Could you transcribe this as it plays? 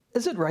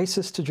Is it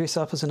racist to dress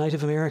up as a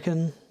Native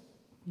American?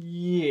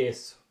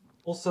 Yes.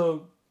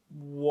 Also,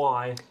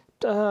 why?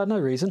 No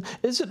reason.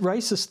 Is it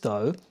racist,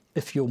 though,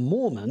 if you're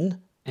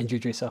Mormon and you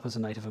dress up as a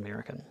Native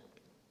American?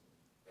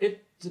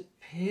 It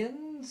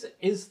depends.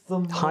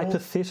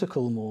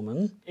 Hypothetical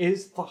Mormon.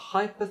 Is the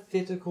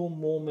hypothetical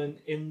Mormon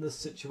in the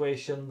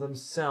situation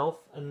themselves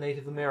a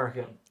Native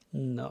American?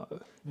 No.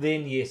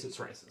 Then yes, it's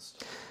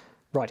racist.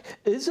 Right.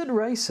 Is it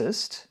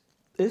racist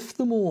if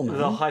the Mormon...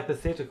 The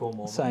hypothetical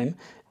Mormon. Same.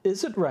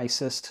 Is it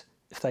racist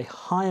if they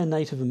hire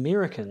Native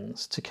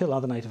Americans to kill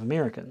other Native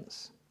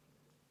Americans?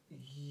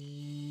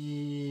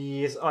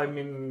 Yes, I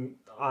mean,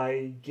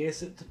 I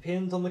guess it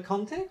depends on the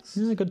context.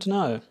 Yeah, good to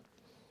know.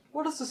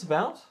 What is this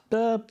about?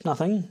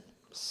 Nothing.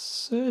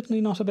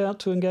 Certainly not about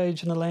to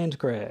engage in a land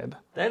grab.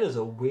 That is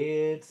a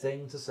weird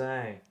thing to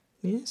say.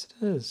 Yes,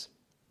 it is.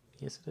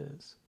 Yes, it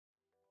is.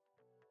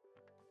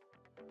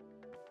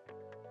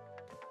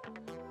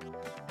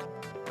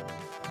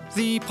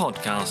 The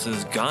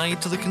Podcaster's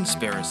Guide to the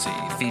Conspiracy,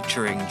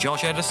 featuring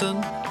Josh Addison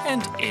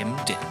and M.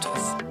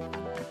 Dentith.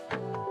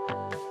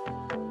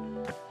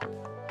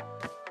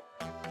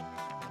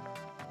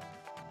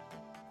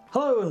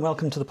 Hello and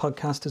welcome to the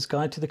Podcaster's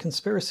Guide to the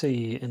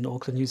Conspiracy in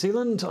Auckland, New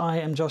Zealand. I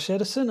am Josh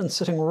Addison, and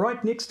sitting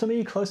right next to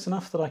me, close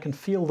enough that I can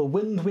feel the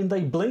wind when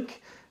they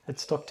blink,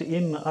 it's Dr.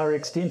 M.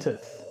 R.X.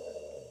 Dentith.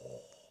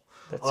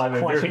 That's I'm a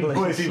quite very blink,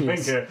 noisy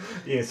yes. thinker.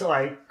 Yes,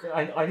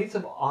 I need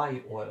some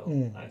eye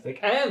oil, I think.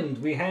 And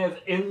we have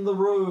in the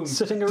room,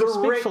 Sitting a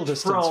respectful direct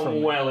distance from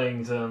me.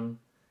 Wellington,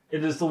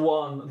 it is the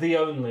one, the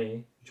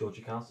only,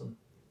 Georgie Carson.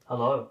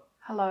 Hello.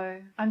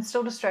 Hello. I'm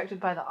still distracted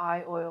by the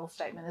eye oil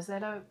statement. Is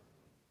that a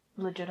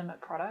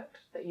legitimate product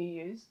that you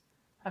use?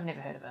 I've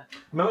never heard of it.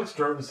 Mel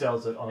Stroman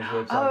sells it on his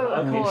website. Oh, I've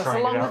of been course, trying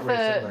it along out with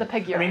recently. the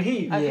pig I mean, urine.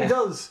 he Okay.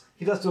 does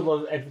do a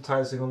lot of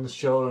advertising on the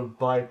show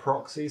by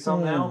proxy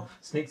somehow.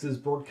 Sneaks his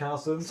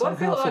broadcasting. So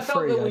Somehow I for felt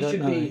free, that I we don't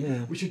should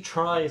know, we should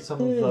try some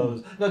of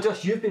those. Now,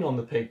 Josh, you've been on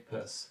the pig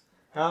piss.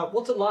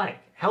 What's it like?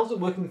 How's it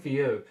working for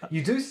you?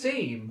 You do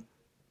seem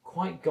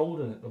quite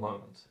golden at the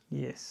moment.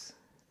 Yes,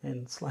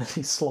 and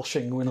slightly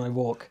sloshing when I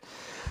walk.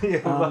 Yeah,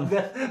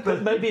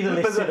 But maybe the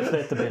less said of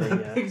that, the better,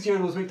 yeah. Pig's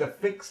urine was meant to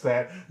fix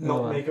that,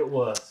 not make it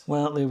worse.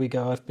 Well, there we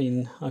go. I've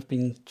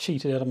been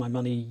cheated out of my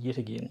money yet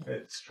again.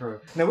 It's true.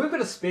 Now, we've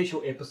got a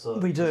special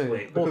episode We this do.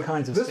 week. All because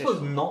kinds of This was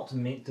special. not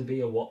meant to be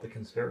a What the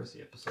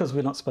Conspiracy episode. Because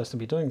we're not supposed to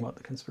be doing what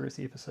the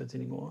conspiracy episodes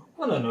anymore.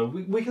 Well, no,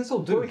 we can still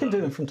do We can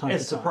do them from time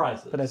as to time,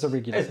 surprises. but as a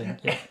regular thing.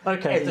 Yeah.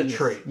 Okay. As a yes.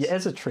 treat. Yeah,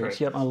 as a treat.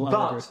 Yep, I'll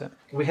agree with But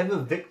that. we have a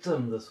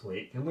victim this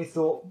week, and we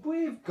thought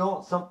we've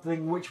got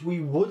something which we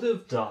would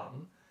have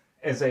done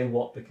as a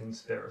What the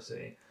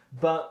Conspiracy.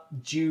 But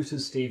due to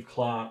Steve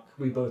Clark,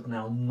 we both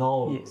now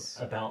know Yes.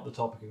 about the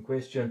topic in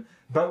question.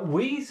 But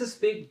we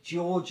suspect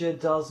Georgia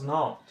does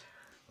not.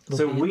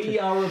 So be we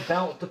are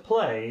about to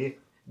play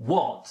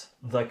What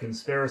the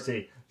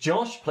Conspiracy.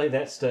 Josh, play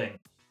that sting.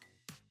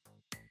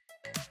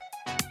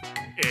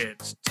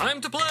 It's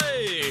time to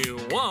play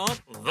What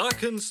the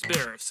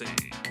Conspiracy.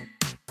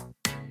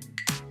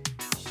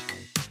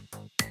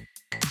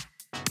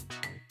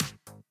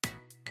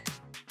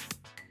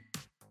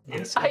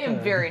 Yes. I am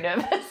very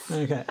nervous.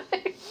 Okay.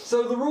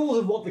 So the rules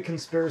of What the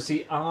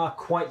Conspiracy are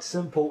quite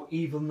simple,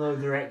 even though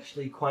they're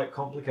actually quite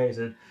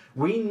complicated.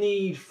 We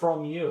need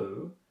from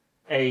you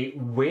a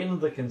when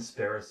the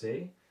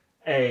conspiracy,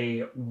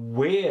 a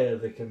where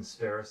the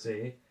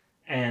conspiracy,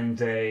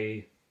 and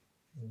a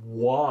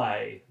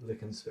why the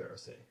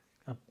conspiracy.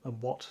 A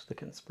what the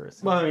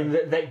conspiracy? Well, I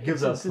mean, that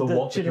gives us the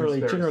what generally,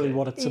 the conspiracy. generally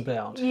what it's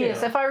about. Yes,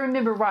 Yeah. if I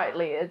remember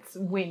rightly, it's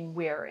when,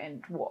 where,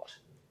 and what.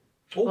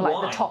 Or like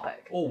why. the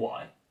topic. Or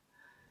why.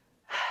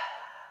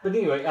 But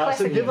anyway, so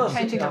Classic give us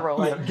changing the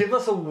rules. give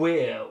us a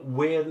where.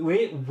 Where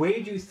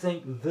do you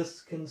think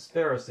this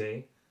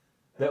conspiracy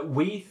that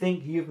we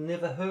think you've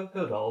never heard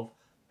of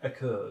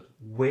occurred?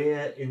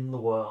 Where in the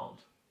world?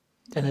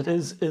 And it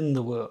is in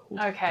the world.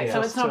 Okay, Yeah,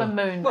 so it's not so- a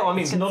moon. Well, I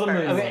mean, it's not a moon.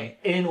 I conspiracy.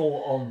 mean, in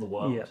or on the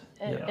world. Yeah.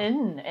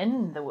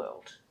 In the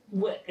world.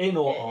 In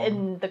or on.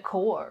 In the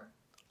core.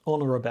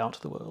 On or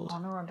about the world.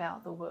 On or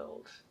about the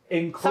world.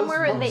 In close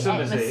Somewhere in the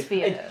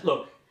proximity. atmosphere.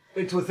 Look,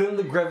 it's within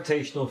the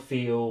gravitational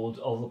field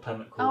of the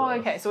planet called Oh,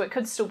 Earth. okay, so it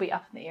could still be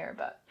up in the air,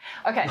 but...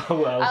 Okay.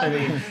 Well, I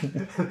mean,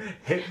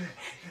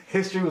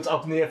 history was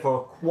up in the air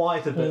for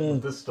quite a bit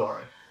with this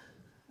story.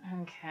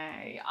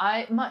 Okay.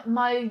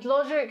 My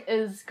logic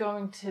is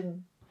going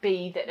to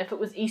be that if it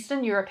was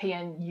Eastern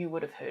European, you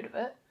would have heard of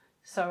it.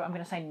 So I'm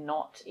going to say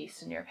not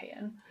Eastern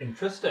European.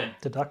 Interesting.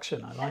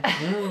 Deduction, I like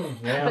it.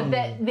 Yeah.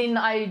 But then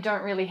I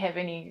don't really have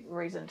any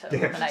reason to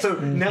eliminate. So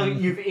now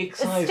you've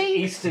excised Steve-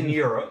 Eastern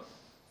Europe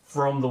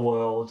from the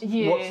world.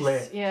 Yes, What's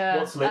left? yeah,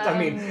 What's left? I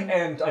mean,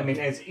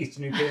 as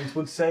Eastern Europeans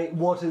would say,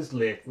 what is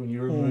left when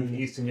you remove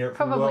Eastern Europe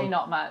from the Probably world?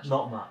 not much.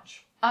 Not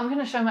much. I'm going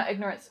to show my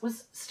ignorance.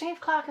 Was Steve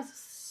Clark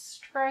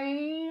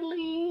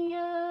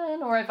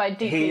Australian? Or have I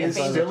deeply He is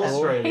offended still him?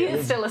 Australian. He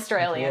is still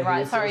Australian, Yeah, he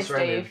right? is still Sorry,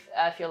 Australian. Steve,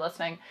 if you're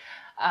listening.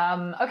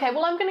 Okay,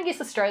 well, I'm going to guess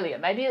Australia.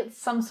 Maybe it's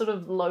some sort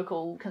of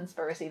local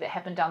conspiracy that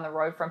happened down the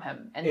road from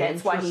him, and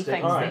that's why he Interesting.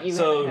 thinks All right, that you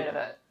so- haven't heard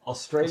of it.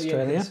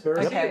 Australia.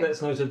 Conspiracy. Okay.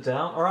 That's noted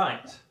down. All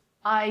right.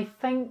 I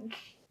think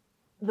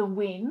the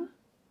when,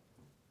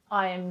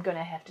 I am going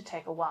to have to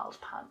take a wild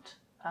punt.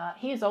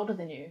 He is older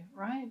than you,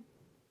 right?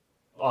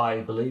 I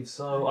believe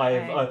so.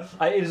 Okay.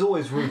 It is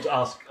always rude to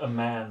ask a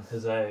man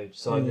his age,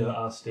 so I never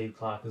asked Steve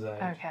Clark his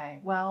age. Okay,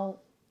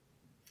 well,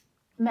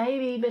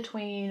 maybe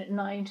between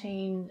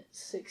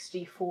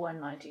 1964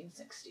 and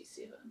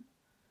 1967.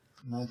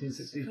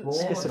 1964,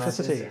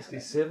 Specificity.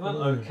 1967.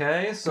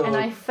 Okay, so And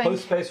I think-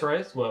 post-space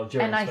race. Well,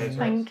 during And I space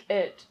think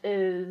it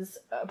is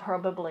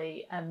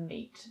probably a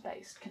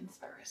meat-based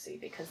conspiracy,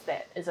 because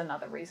that is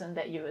another reason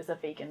that you as a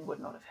vegan would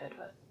not have heard of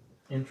it. race.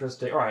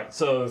 Interesting. All right,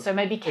 so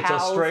maybe it's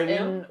cows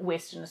Australia, in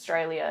Western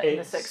Australia in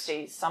the It's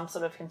 60s, some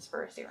sort of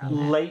conspiracy around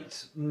that.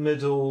 late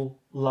middle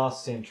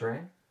last century,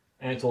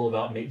 and it's all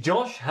about meat.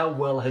 Josh, how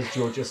well has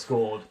Georgia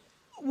scored?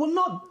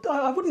 Well,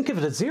 I wouldn't give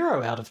it a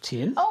 0 out of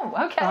 10. Oh,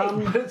 okay.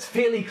 But it's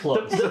fairly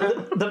close.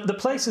 The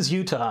place is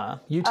Utah,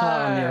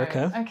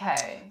 America.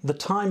 Okay. The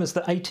time is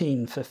the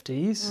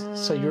 1850s,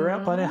 so you're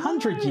out by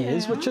 100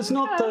 years, which is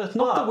not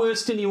the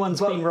worst anyone's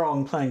been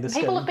wrong playing this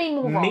People game. have been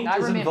more wrong, Meat I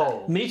is remember.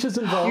 involved. Meat is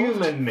involved.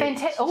 Human meat.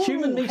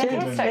 Human meat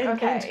fantastic, and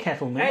okay.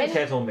 cattle meat. And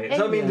cattle meat.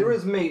 So, I mean, and- there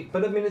is meat,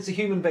 but I mean, it's a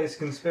human-based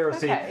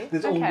conspiracy. Okay,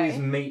 There's okay. always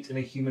meat in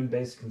a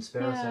human-based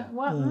conspiracy. Yeah,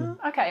 well,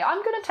 okay,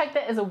 I'm going to take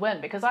that as a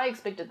win, because I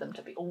expected them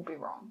to all be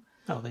wrong.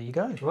 Oh, there you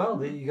go. Well,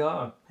 there you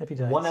go. Happy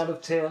days. 1 out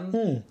of 10. Ain't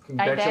bad,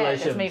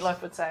 Congratulations. as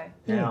Meatloaf would say.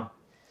 Yeah.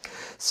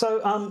 So,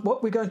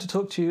 what we're going to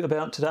talk to you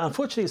about today,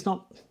 unfortunately, is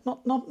not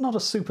a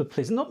super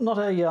pleasant, not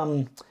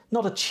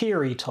a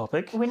cheery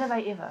topic. When are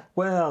they ever?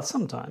 Well,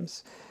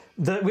 sometimes.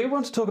 We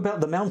want to talk about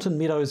the Mountain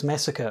Meadows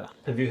Massacre.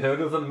 Have you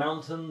heard of the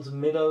Mountains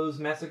Meadows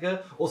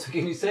Massacre? Also,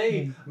 can you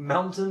say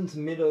Mountains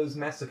Meadows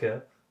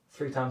Massacre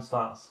 3 times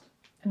fast?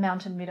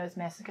 Mountain Meadows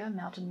Massacre,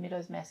 Mountain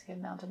Meadows Massacre,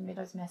 Mountain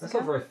Meadows That's Massacre.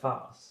 not very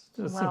fast.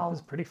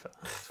 It's pretty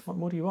fast. What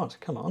more do you want?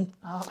 Come on.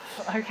 Oh,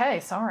 okay,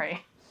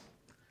 sorry.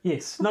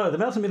 Yes. No, the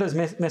Mountain Meadows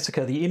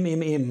Massacre, the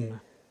MMM,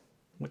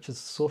 which is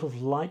sort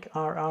of like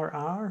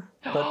RRR,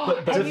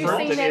 but Have you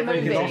different seen in that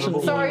every movie?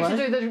 conceivable Sorry way. to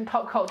do the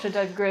pop culture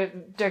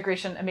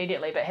digression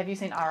immediately, but have you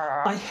seen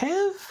RRR? I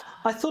have.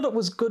 I thought it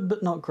was good,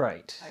 but not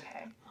great.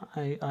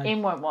 Okay. I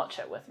Em won't watch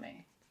it with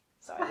me.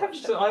 So I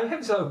watched it. I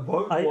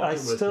won't I watch it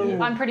with still-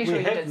 you. I'm pretty sure we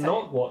you have did say.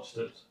 not watched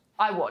it.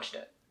 I watched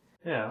it.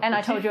 Yeah. And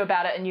I told you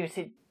about it, and you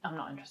said, I'm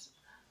not interested.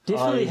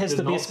 definitely I has did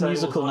the not best say it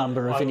was musical not-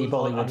 number of I any was not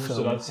Bollywood interested.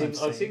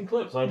 film. I've seen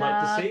clips. I'd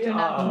like to see it.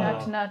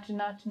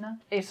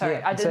 Sorry,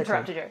 Yeah, I did exactly.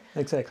 interrupt you.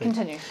 Exactly.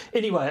 Continue.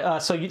 Anyway,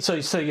 so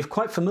you're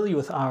quite familiar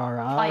with RRR.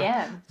 I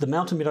am. The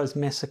Mountain Meadows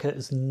Massacre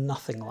is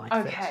nothing like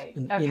Okay,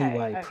 that in okay, any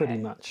way, pretty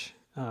okay. much.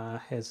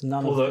 Has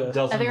none Although of it the...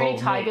 does Are there any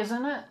involve tigers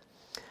in it?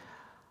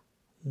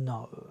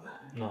 No,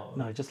 No.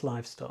 no, just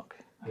livestock,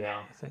 Yeah.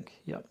 I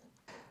think. Yep.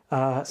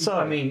 So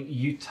I mean,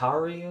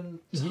 Utarian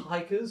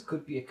tigers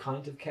could be a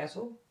kind of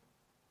cattle.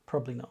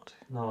 probably not.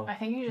 No. I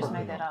think you just Probably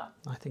made that not. up.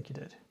 I think you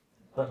did.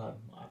 But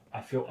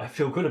I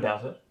feel good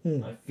about it.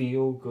 Hmm. I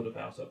feel good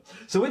about it.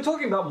 So we're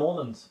talking about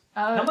Mormons.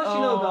 How much do you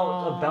know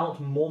about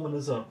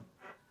Mormonism?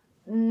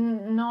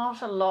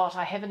 Not a lot.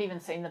 I haven't even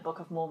seen the Book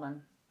of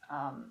Mormon.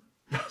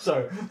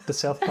 So The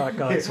South Park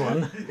guys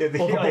one, yeah,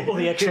 or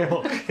the actual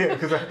book. Yeah,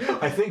 because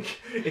I think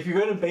if you're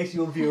going to base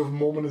your view of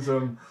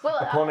Mormonism Well,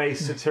 upon a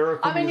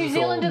satirical I'm a New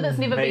musical Zealander that's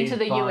never been to the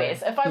made by-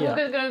 US. If I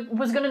Yeah.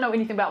 was going to know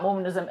anything about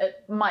Mormonism,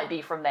 it might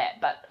be from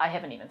that, but I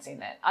haven't even seen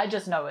that. I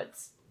just know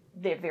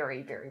they're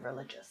very, very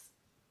religious.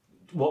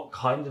 What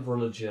kind of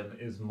religion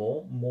is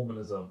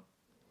Mormonism?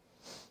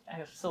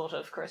 A sort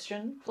of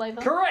Christian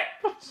flavour.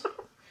 Correct!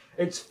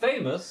 It's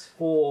famous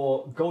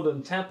for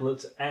golden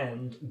tablets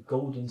and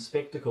golden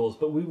spectacles,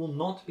 but we will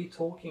not be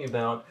talking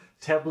about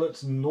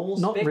tablets nor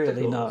Not spectacles.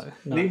 really, no.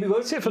 We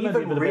won't Except for maybe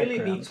a even bit of really be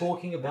background.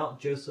 talking about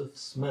Joseph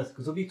Smith,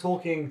 because we'll be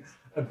talking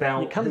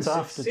about It comes his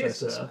after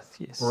successor, Joseph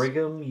Smith, yes.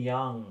 Brigham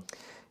Young.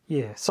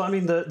 Yeah, so I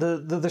mean,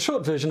 the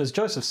short version is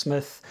Joseph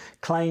Smith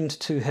claimed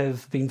to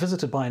have been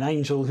visited by an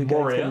angel who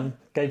Warrior.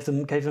 gave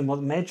him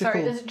what magical.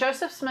 Sorry, is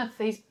Joseph Smith?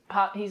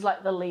 He's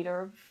like the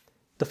leader of.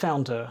 the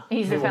founder.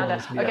 He's the He founder.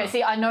 was, Okay,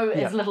 see, I know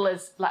Yeah. as little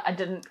as I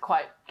didn't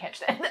quite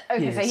catch that.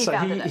 Okay, Yeah, so he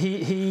founded it.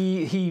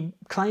 he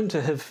claimed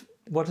to have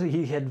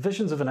he had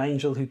visions of an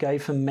angel who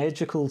gave him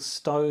magical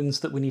stones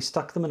that when he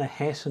stuck them in a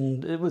hat,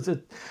 and it was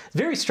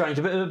very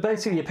strange. But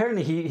basically,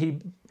 apparently,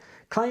 he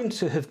claimed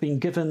to have been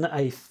given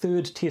a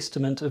third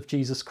testament of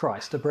Jesus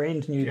Christ, a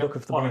brand new book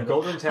of the on Bible. a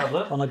golden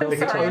tablet. On a golden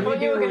That can Sorry, I only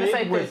thought you be were going to read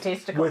say third with,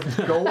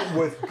 testicle.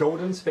 with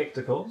golden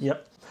spectacles.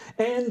 Yep,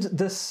 and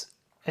this.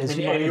 As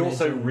you And might he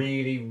also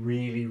imagine,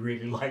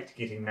 really liked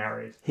getting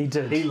married. he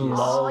did. He yes.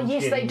 loved Oh,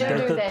 yes, they getting do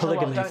married. do The that a lot,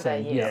 polygamy don't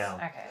they? thing, Yes. Yeah.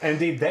 Okay. And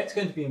indeed, that's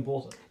going to be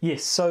important.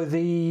 Yes, so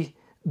the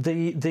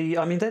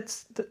I mean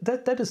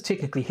that is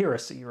technically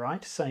heresy,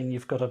 right? Saying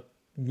you've got a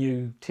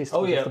new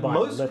testament Oh yeah, of the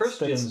Bible. most That's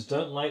Christians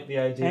don't like the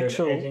idea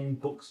actual- of adding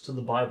books to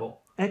the Bible.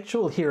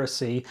 actual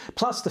heresy,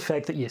 plus the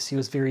fact that yes, he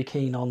was very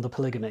keen on the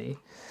polygamy.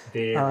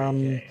 Very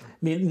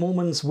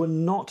Mormons were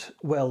not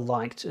well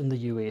liked in the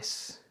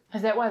US.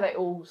 Is that why they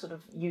all sort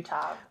of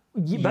Utah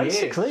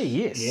Basically,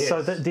 yes.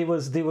 So that there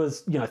was,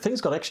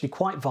 things got actually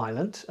quite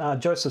violent.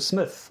 Joseph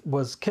Smith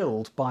was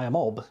killed by a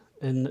mob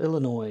in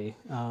Illinois.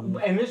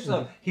 And this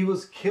he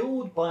was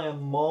killed by a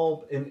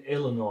mob in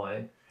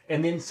Illinois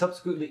and then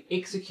subsequently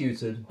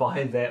executed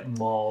by that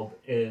mob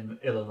in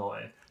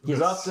Illinois.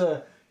 Because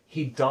after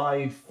he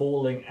died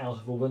falling out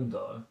of a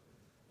window,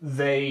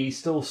 they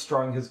still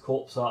strung his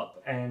corpse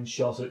up and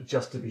shot it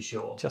just to be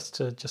sure. Just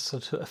to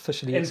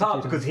officially in execute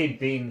part him. because he'd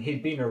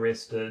been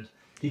arrested.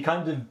 He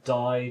kind of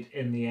died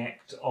in the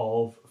act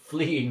of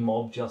fleeing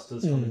mob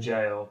justice from the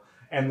jail.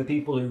 And the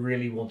people who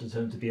really wanted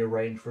him to be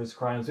arraigned for his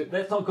crimes,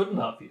 that's not good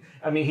enough.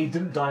 I mean, he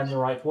didn't die in the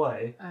right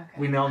way. Okay.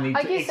 We now need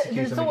to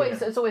execute him again.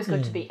 It's always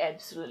good to be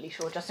absolutely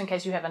sure, just in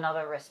case you have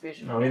another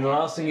Rasputin. I mean, the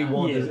last thing you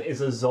want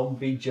is a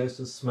zombie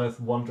Joseph Smith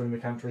wandering the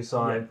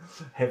countryside,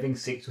 having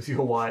sex with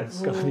your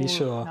wives. Got to be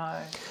sure. No.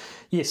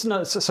 Yes,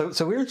 no. So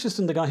we're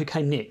interested in the guy who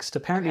came next.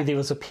 Apparently, there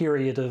was a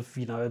period of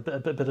a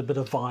bit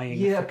of vying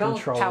for about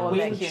control. Power of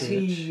the 20 church.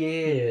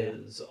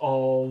 years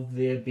of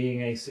there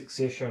being a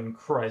succession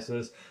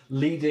crisis,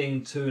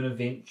 leading to an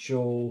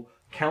eventual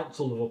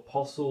council of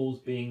apostles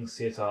being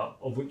set up,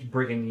 of which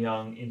Brigham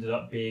Young ended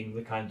up being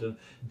the kind of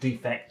de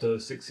facto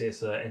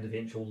successor and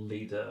eventual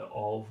leader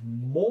of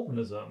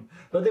Mormonism.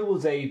 But there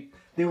was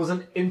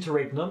an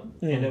interregnum,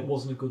 and it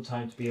wasn't a good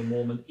time to be a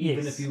Mormon,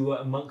 even if you were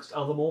amongst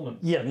other Mormons.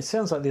 Yeah, and it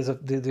sounds like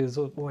there's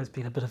always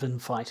been a bit of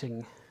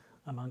infighting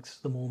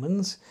amongst the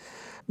Mormons.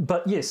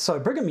 But yes, so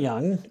Brigham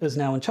Young is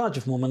now in charge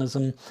of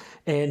Mormonism,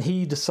 and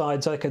he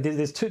decides, okay,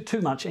 there's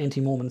too much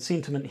anti-Mormon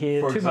sentiment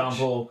here. For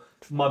example,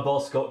 my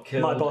boss got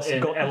killed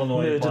in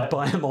Illinois murdered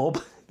by a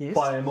mob. Yes.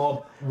 By a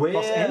mob.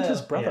 Boss and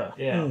his brother.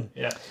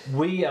 Yeah.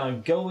 We are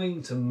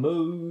going to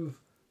move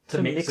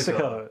to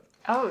Mexico.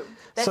 Oh,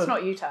 that's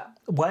not Utah.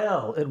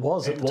 Well, it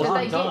was at the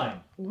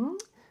time.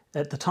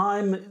 At the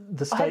time,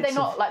 the states... Had they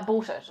not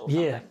bought it or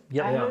something?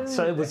 Yeah. Oh,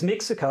 So it was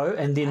Mexico,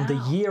 and then the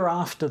year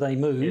after they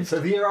moved... Yeah, so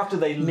the year after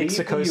they leave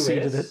Mexico the US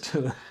ceded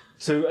it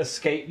to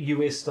escape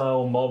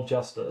US-style mob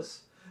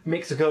justice,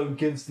 Mexico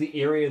gives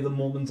the area the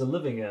Mormons are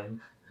living in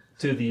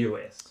to the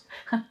US.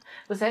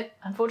 Was that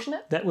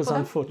unfortunate? That was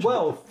unfortunate.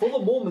 Well, for the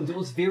Mormons, it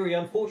was very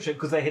unfortunate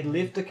because they had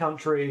left a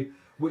country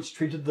which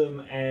treated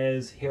them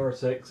as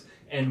heretics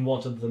and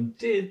wanted them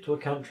dead to a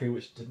country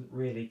which didn't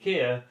really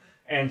care.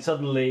 And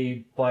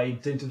suddenly, by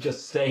dint of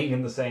just staying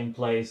in the same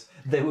place,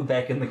 they were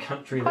back in the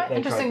country that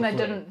they tried to flee. Quite interesting they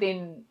didn't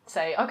then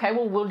say, okay,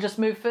 well, we'll just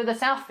move further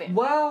south then.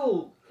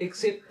 Well,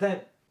 except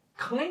that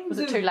kind Was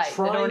of it too late? They'd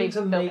trying already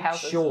to built make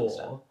houses and sure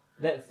stuff.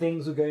 that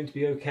things were going to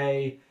be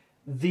okay,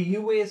 the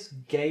US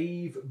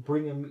gave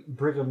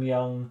Brigham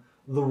Young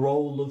the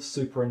role of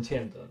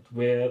superintendent,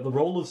 where the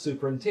role of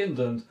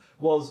superintendent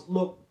was,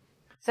 look...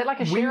 Is that like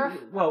a sheriff?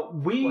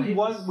 We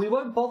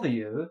won't bother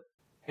you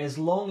as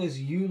long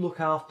as you look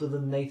after the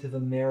Native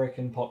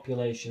American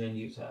population in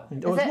Utah.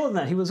 It was more than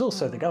that. He was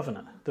also the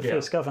governor, the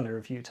first governor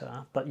of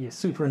Utah, but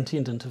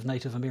superintendent of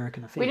Native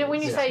American affairs.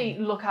 When you say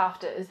look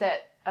after, is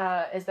that,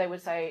 as they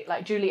would say,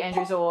 like Julie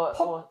Andrews or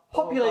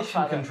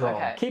population Godfather? control.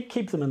 Okay.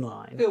 Keep them in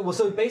line. Yeah, well,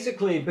 so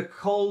basically,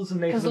 because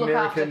Native look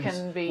after Americans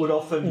can be- would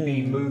often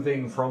be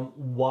moving from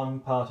one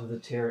part of the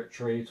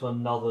territory to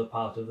another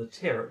part of the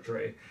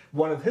territory,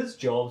 one of his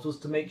jobs was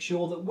to make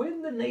sure that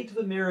when the Native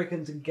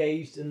Americans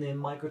engaged in their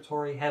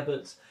migratory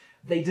habits,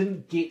 they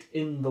didn't get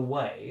in the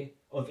way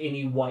of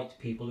any white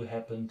people who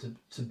happened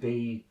to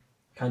be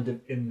kind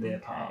of in their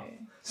path.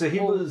 So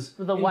he was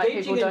The white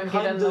engaging people in don't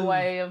get in kind the of-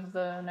 way of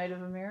the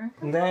Native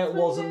Americans? That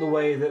wasn't the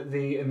way that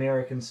the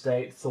American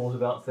state thought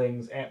about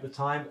things at the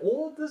time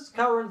or this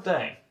current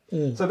day.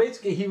 So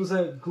basically, he was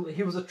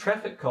a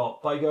traffic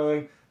cop by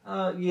going,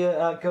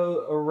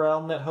 go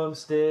around that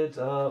homestead,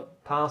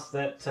 past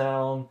that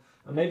town,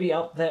 maybe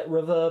up that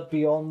river,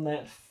 beyond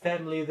that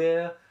family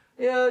there.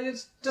 Yeah,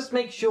 just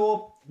make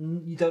sure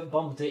you don't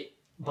bump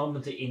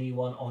into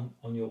anyone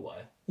on your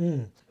way.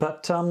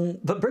 But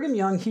Brigham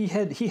Young, he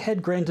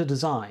had grander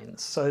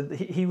designs. So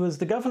he was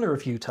the governor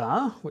of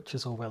Utah, which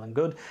is all well and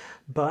good,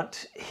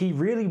 but he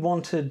really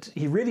wanted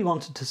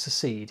to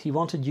secede. He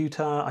wanted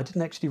Utah. I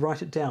didn't actually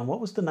write it down.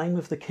 What was the name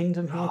of the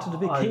kingdom he wanted to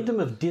be?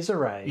 Kingdom of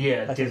Deseret.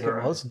 Yeah, I think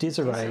it was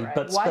Deseret,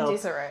 but Why spelled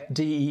Deseret?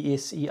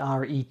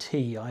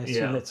 Deseret. I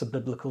assume that's a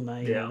biblical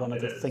name, or one of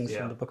the things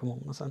from the Book of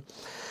Mormon or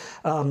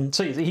something.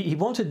 So he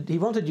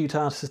wanted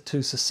Utah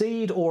to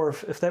secede, or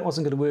if that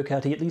wasn't going to work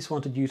out, he at least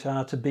wanted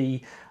Utah to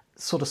be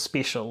sort of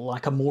special,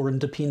 like a more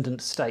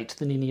independent state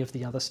than any of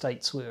the other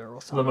states were,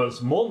 or something. The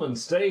most Mormon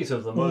state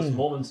of the most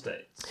Mormon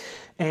states.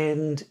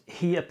 And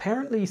he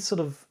apparently sort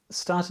of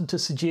started to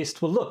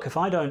suggest, well, look, if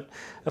I don't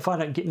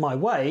get my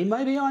way,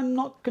 maybe I'm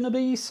not going to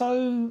be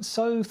so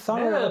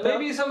thorough. Yeah,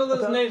 maybe some of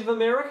those Native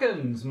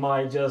Americans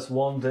might just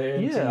wander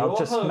into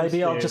your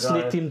maybe I'll just homestead.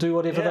 let them do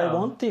whatever they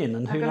want then,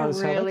 and who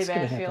knows how that's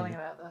going to happen. I've got a really bad feeling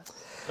about this.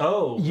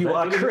 Oh, You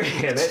are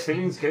correct. Yeah, that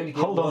feeling's going to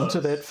get Hold on worse.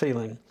 to that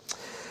feeling.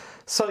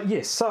 So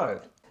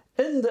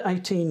in the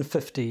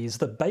 1850s,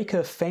 the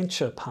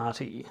Baker-Fancher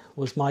Party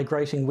was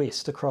migrating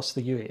west across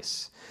the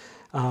US,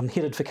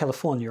 headed for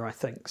California, I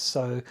think.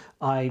 So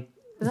I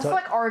Is this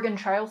like Oregon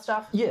Trail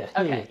stuff? Yeah,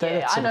 Okay,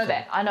 that I sort know of thing.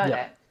 that. I know Yeah.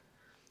 that.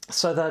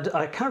 So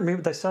I can't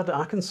remember, they started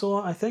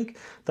Arkansas, I think.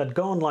 They'd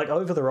gone like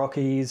over the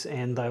Rockies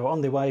and they were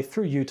on their way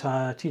through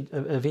Utah,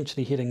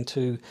 eventually heading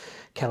to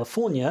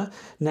California.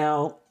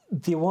 Now,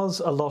 there was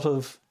a lot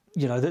of,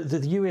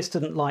 the US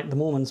didn't like the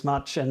Mormons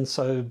much, and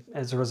so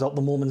as a result,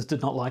 the Mormons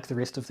did not like the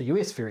rest of the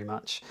US very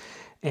much.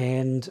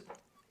 And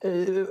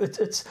we're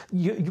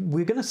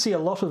going to see a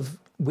lot of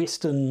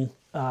Western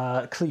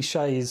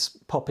cliches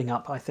popping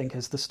up, I think,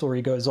 as the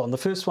story goes on. The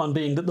first one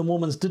being that the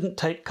Mormons didn't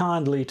take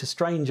kindly to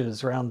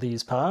strangers around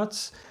these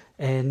parts.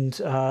 And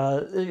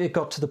it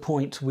got to the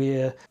point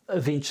where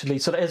eventually,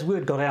 sort of as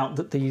word got out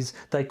that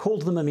they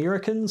called them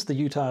Americans. The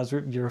Utahs,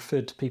 you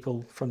referred to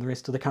people from the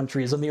rest of the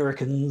country as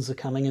Americans are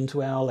coming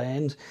into our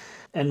land.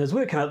 And as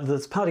word came out,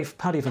 this party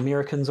of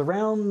Americans,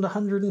 around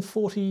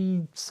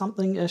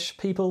 140-something-ish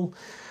people,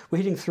 were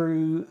heading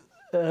through.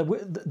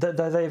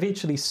 They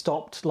eventually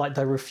stopped, like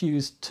they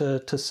refused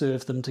to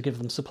serve them, to give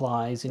them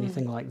supplies,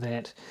 anything like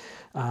that.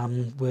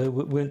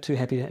 Weren't too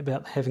happy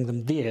about having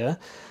them there.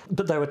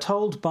 But they were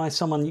told by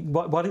someone,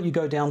 why don't you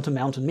go down to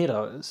Mountain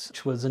Meadows,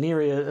 which was an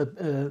area,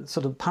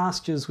 sort of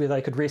pastures where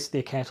they could rest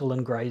their cattle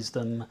and graze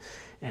them.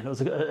 And it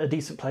was a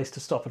decent place to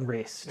stop and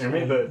rest. And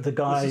remember, the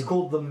guy, this is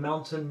called the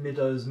Mountain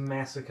Meadows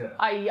Massacre.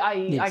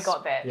 I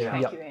got that. Yeah.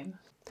 Thank you, Em.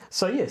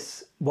 So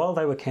yes, while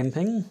they were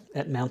camping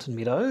at Mountain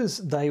Meadows,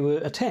 they were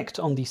attacked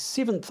on the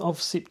 7th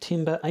of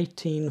September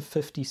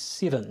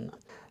 1857.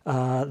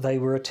 They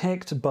were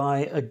attacked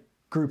by a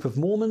group of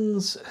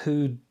Mormons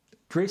who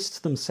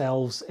dressed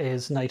themselves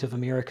as Native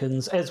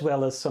Americans, as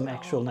well as some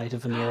actual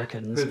Native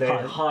Americans. Who they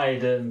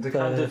hide in to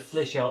kind of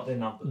flesh out their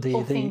numbers.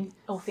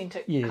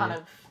 Authentic yeah. kind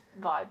of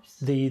vibes.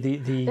 The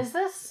Is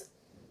this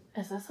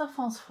a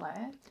false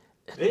flag?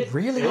 It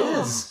really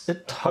is.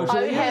 It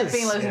totally is. I have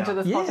been listening to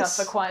this podcast Yes.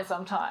 for quite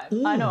some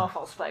time. I know a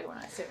false flag when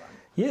I see one.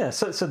 Yeah,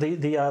 so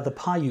the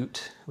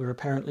Paiute were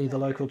apparently the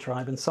local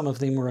tribe, and some of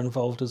them were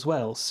involved as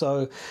well.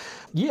 So,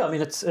 yeah, I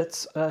mean, it's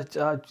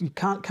you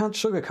can't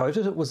sugarcoat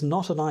it. It was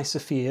not a nice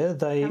affair.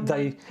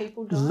 They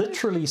people died?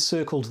 literally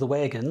circled the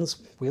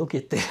wagons. We'll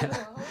get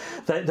there.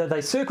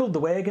 They circled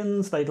the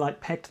wagons. They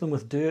packed them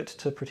with dirt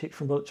to protect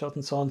from bullet shot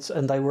and so on,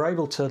 and they were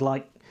able to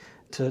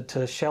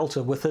to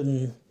shelter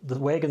within the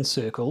wagon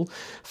circle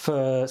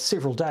for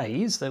several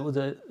days.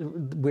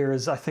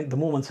 Whereas I think the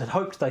Mormons had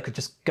hoped they could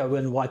just go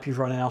in, wipe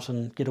everyone out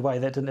and get away.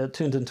 That didn't. It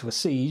turned into a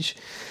siege.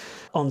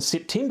 On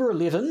September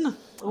 11,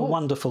 a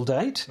wonderful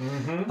date,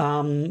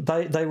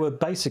 they were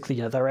basically,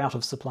 they were out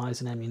of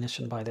supplies and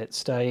ammunition by that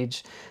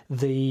stage.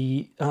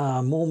 The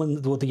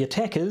the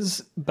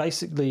attackers,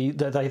 basically,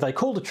 they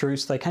called a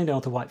truce. They came down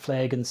with a white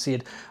flag and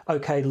said,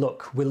 okay,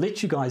 look, we'll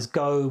let you guys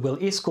go.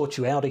 We'll escort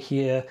you out of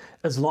here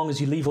as long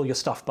as you leave all your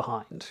stuff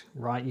behind,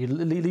 right? You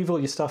leave all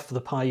your stuff for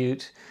the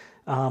Paiute.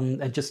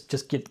 And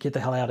just get the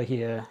hell out of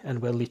here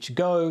and we'll let you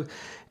go.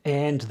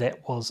 And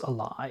that was a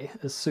lie.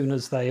 As soon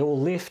as they all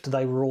left,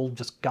 they were all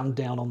just gunned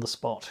down on the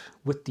spot,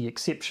 with the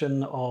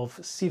exception of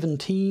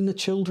 17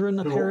 children,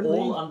 apparently.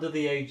 Who were all under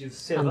the age of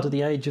 7. Under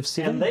the age of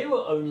 7. And they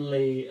were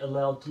only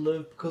allowed to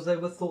live because they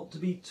were thought to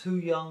be too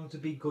young to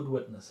be good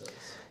witnesses.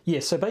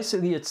 Yeah, so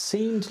basically it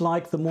seemed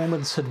like the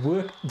Mormons had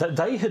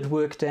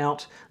worked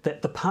out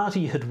that the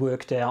party had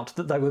worked out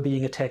that they were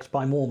being attacked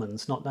by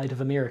Mormons, not Native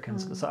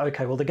Americans. So,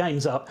 okay, well, the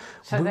game's up.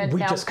 So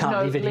we just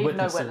can't leave any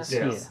witnesses. No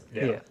witnesses.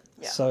 Yeah.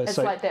 Yeah. So it's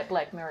like that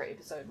Black Mirror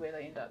episode where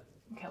they end up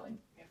killing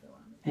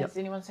everyone. Has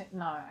anyone seen?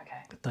 No,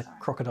 okay. the Sorry.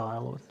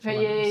 crocodile. Or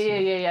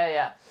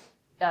Yeah.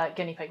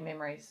 Guinea pig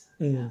memories.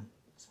 Mm.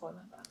 Spoiler.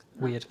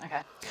 Weird.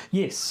 Okay.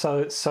 Yes,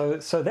 so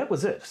that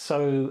was it.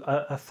 So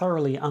a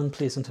thoroughly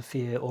unpleasant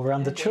affair all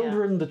around. The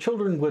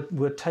children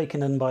were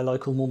taken in by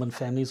local Mormon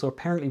families, or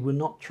apparently were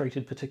not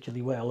treated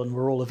particularly well, and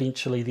were all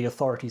eventually, the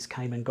authorities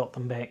came and got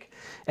them back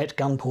at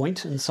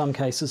gunpoint in some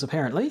cases,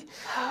 apparently.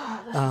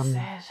 Oh, this is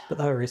sad. But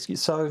they were rescued.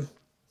 So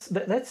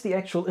that's the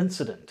actual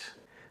incident,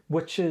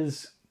 which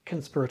is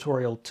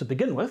conspiratorial to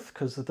begin with,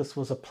 because this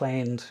was a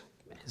planned,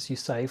 as you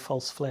say,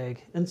 false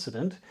flag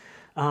incident.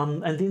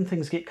 And then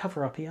things get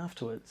cover-uppy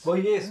afterwards. Well,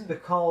 yes,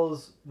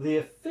 because the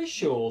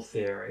official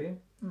theory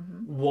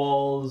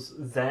was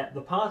that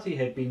the party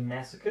had been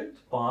massacred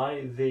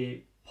by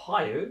the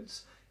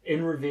Paiutes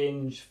in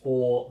revenge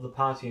for the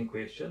party in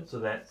question. So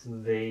that's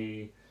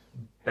the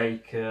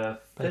Baker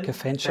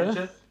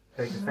Fancher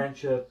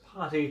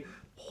party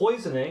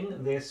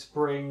poisoning their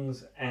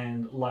springs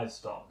and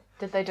livestock.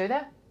 Did they do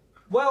that?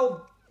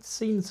 Well,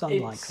 Seems it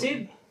unlikely.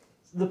 said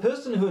the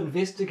person who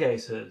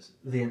investigated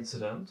the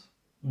incident,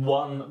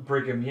 one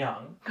Brigham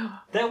Young,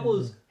 that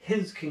was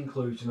his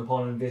conclusion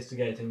upon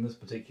investigating this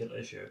particular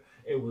issue.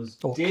 It was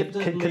Or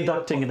definitely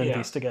conducting an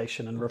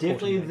investigation and reporting.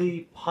 definitely it.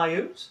 the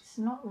Paiute, It's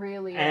not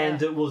really.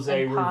 and it was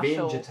a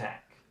impartial. revenge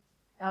attack.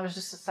 I was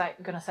just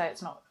going to say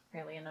it's not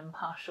really an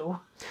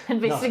impartial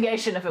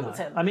investigation if it was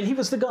him. I mean, he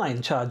was the guy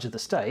in charge of the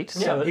state,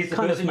 so he's it the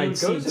kind of person you made would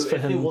go sense to for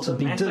if there him was to a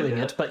be doing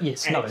massacre it. But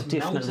yes, at no, definitely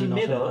Mountain not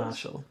Meadows.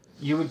 impartial.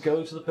 You would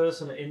go to the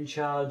person in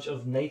charge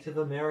of Native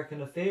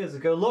American affairs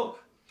and go, look,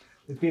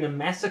 there's been a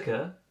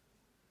massacre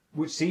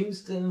which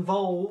seems to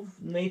involve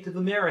Native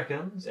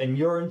Americans, and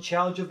you're in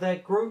charge of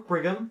that group,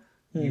 Brigham.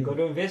 You've got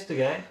to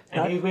investigate.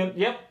 And he went,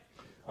 yep,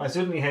 I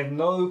certainly have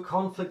no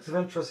conflicts of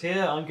interest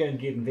here. I'm going to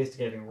get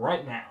investigating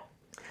right now.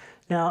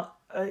 Now,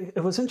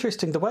 it was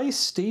interesting. The way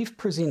Steve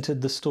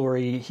presented the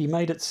story, he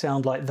made it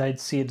sound like they'd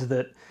said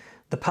that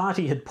the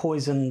party had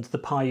poisoned the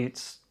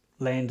Paiutes'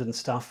 land and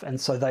stuff, and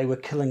so they were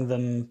killing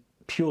them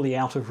purely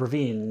out of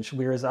revenge,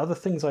 whereas other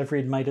things I've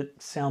read made it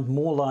sound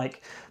more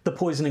like the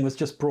poisoning was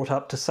just brought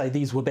up to say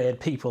these were bad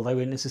people. They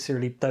weren't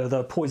necessarily, they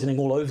were poisoning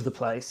all over the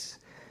place.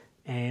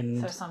 And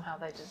So somehow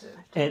they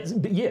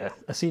deserved. but yeah,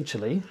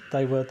 essentially,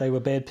 they were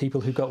bad people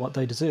who got what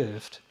they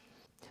deserved.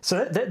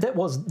 So that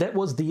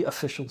was the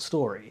official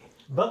story.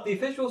 But the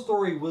official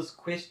story was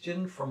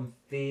questioned from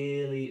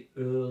fairly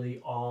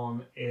early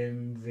on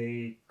in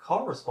the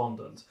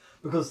correspondence,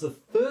 because the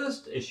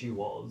first issue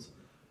was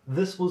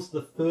this was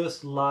the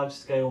first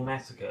large-scale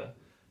massacre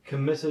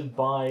committed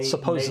by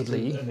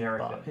Supposedly Native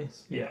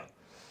Americans. by- Yeah.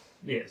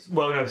 Yes.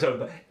 Well, no.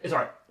 So,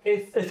 sorry.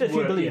 If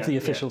you believe the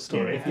official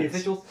story. if the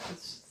official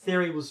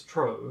theory was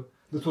true,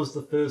 this was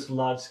the first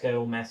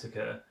large-scale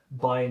massacre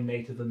by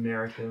Native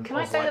Americans. Can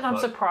I say that I'm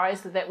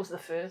surprised that was the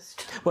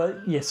first?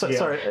 Well, yes, Yeah.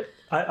 sorry,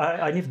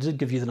 I never did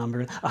give you the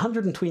number.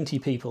 120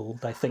 people,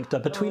 they think,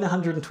 between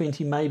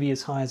 120, maybe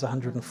as high as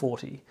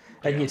 140.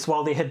 And yes,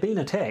 while there had been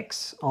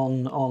attacks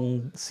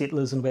on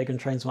settlers and wagon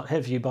trains and what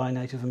have you by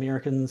Native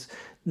Americans,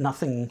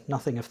 nothing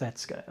of that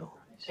scale.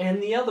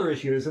 And the other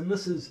issue is, and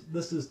this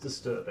is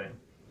disturbing,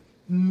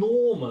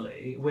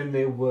 normally when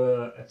there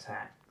were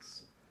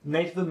attacks,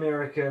 Native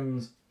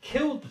Americans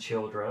killed the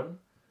children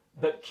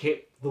but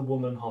kept the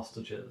women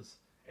hostages.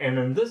 And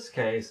in this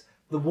case,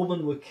 the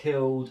women were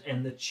killed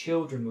and the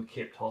children were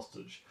kept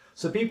hostage.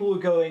 So people were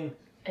going,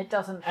 It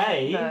doesn't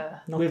A,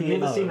 Not we've the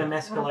never MO. seen a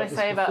massacre What did like they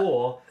say this about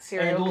before,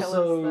 serial and killers,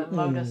 also the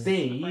modus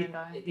B,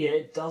 operandi? yeah,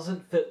 it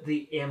doesn't fit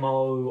the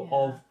MO Yeah.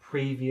 of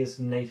previous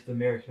Native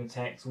American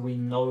attacks we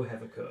know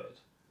have occurred.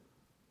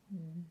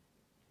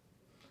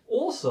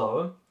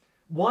 Also,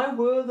 why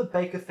were the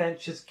Baker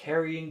Finches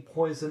carrying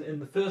poison in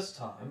the first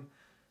time?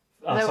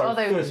 They were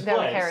First they were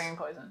place. carrying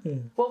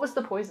poison. What was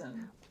the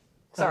poison?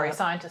 Sorry,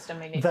 scientist in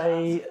me needs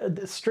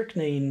The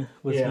strychnine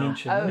was Yeah.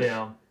 mentioned. Oh.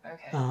 Yeah. to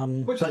ask.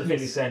 Okay. Which is a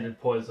fairly standard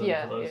poison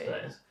Yeah, for those yeah,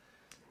 days.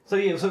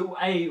 So so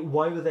A,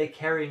 why were they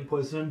carrying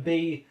poison? And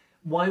B,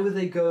 why were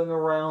they going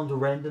around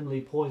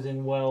randomly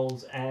poisoning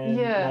wells and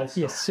Yeah.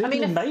 livestock? Yes, certainly.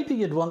 if- Maybe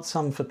you'd want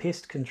some for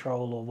pest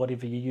control or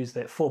whatever you use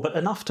that for, but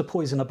enough to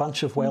poison a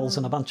bunch of wells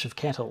and a bunch of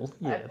cattle.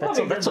 Yeah,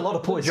 that's a lot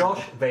of poison.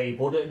 Josh, they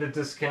bought it at a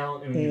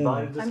discount, and when you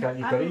buy it at a discount,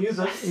 you've got to use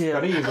it. Yeah.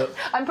 Got to use it.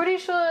 I'm pretty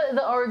sure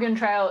the Oregon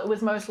Trail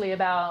was mostly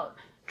about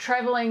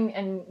traveling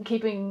and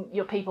keeping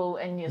your people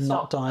and your Not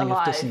stock dying of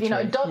alive. dysentery,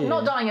 yeah.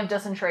 Not dying of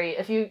dysentery.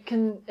 If you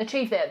can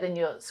achieve that, then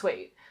you're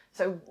sweet.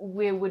 So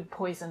where would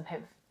poison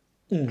have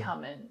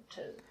come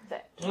into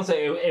that? I'll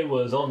say it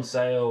was on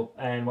sale,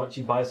 and once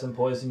you buy some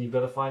poison, you've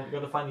got to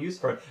find use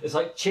for it. It's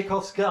like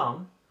Chekhov's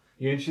gun.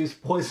 You introduce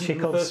poison in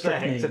the Chekhov's first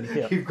act, strychnine,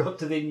 yeah. you've got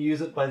to then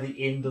use it by the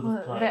end of the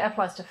Well, play. that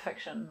applies to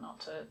fiction, not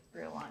to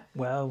real life.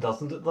 Well,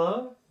 Doesn't it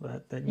though?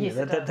 Yes,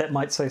 it does. that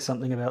might say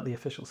something about the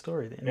official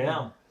story then.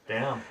 Down.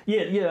 Yeah.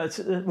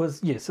 It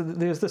was. Yeah. So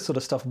there's this sort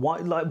of stuff.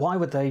 Why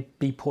would they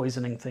be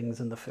poisoning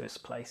things in the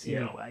first place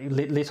Yeah.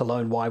 anyway? Let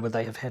alone why would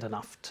they have had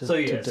enough to? So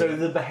to do so it?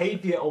 the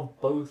behaviour of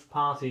both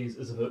parties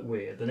is a bit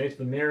weird. The Native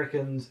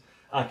Americans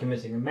are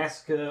committing a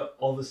massacre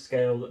of a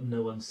scale that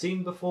no one's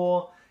seen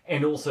before,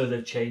 and also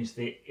they've changed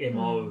their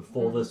MO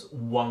for this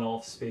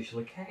one-off special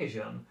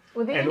occasion.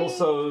 Were there And any-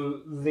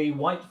 also, the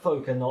white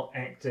folk are not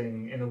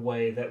acting in a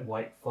way that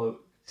white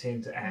folk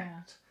tend to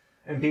act.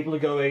 And people are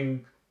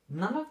going,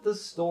 none of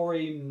this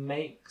story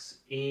makes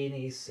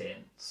any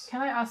sense.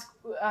 Can I ask,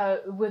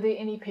 were there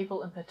any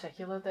people in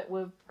particular that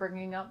were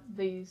bringing up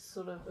these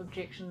sort of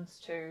objections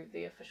to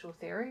the official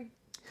theory?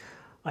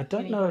 I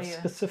don't know of Anybody,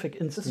 specific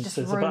just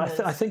instances, but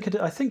I think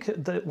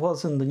it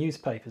was in the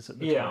newspapers at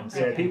the time.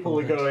 so People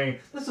are had- going,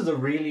 this is a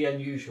really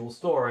unusual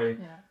story.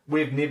 Yeah.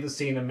 We've never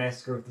seen a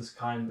massacre of this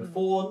kind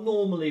before.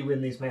 Normally,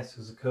 when these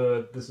massacres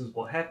occurred, this is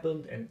what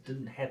happened, and it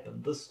didn't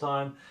happen this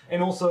time.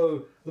 And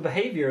also, the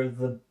behaviour of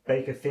the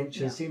Baker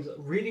Finches seems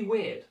really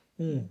weird.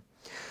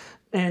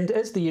 And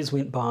as the years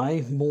went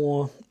by,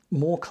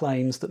 more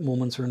claims that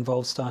Mormons were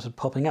involved started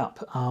popping up.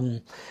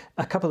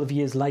 A couple of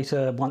years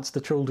later, once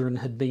the children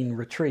had been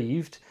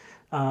retrieved,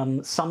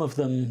 some of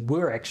them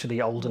were actually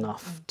old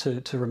enough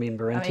to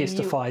remember and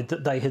testified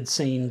that they had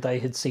seen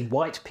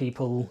white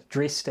people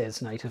dressed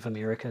as Native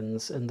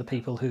Americans and the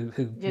people who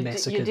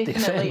massacred you're their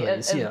definitely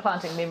families.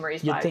 implanting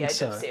memories You'd by the think age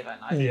so. of 7.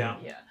 Yeah.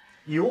 Yeah.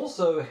 You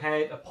also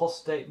had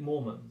apostate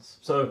Mormons.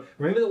 So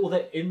remember all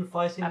that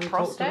infighting we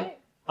talked about?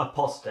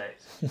 Apostate?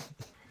 Apostate.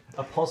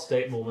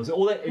 Apostate Mormons.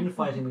 All that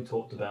infighting we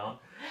talked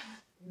about.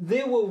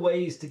 There were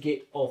ways to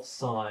get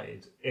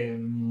offside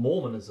in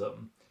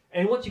Mormonism.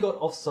 And once you got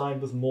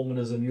offside with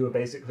Mormonism, you were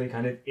basically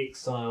kind of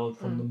exiled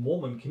from the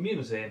Mormon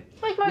community.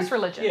 Like most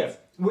religions. Yeah,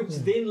 which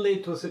then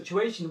led to a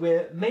situation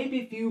where maybe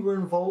if you were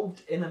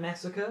involved in a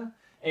massacre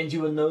and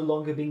you are no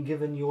longer being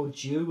given your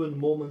due in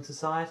Mormon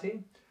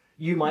society,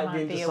 you might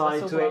then be a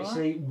decide to whistleblower.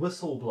 actually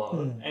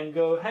whistleblow and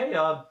go, hey,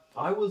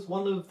 I was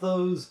one of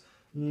those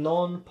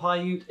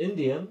non-Paiute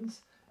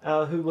Indians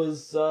who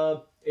was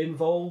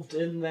involved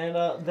in that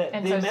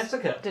And their so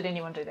massacre. Did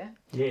anyone do that?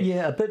 Yes.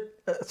 Yeah, a bit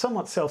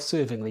somewhat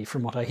self-servingly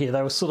from what I hear.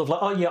 They were sort of like,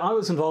 oh yeah, I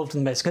was involved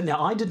in the massacre.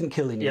 Now I didn't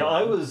kill anyone. Yeah,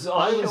 I was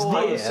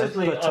there,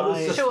 certainly, but I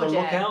was just Sure, the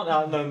Jack.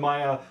 lookout. No,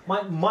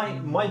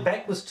 my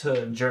back was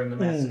turned during the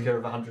massacre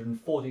of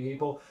 140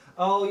 people.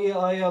 Oh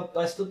yeah,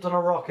 I slipped on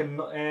a rock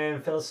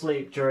and fell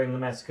asleep during the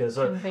massacre.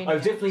 So I was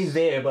Convenient. definitely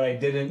there, but I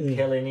didn't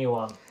kill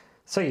anyone.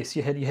 So yes,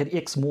 you had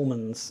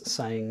ex-Mormons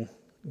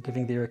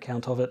giving their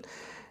account of it.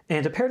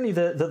 And apparently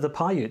the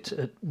Paiute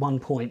at one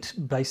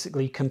point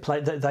basically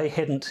complained that they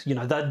hadn't,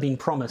 they'd been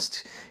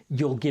promised,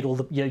 you'll get all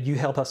the, you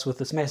help us with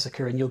this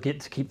massacre and you'll get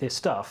to keep their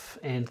stuff.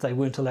 And they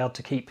weren't allowed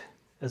to keep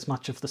as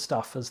much of the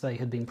stuff as they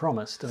had been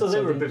promised. And So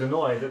they were a bit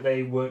annoyed that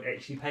they weren't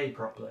actually paid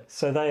properly.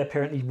 So they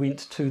apparently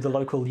went to the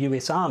local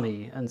US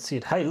Army and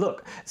said, hey,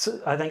 look, so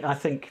I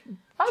think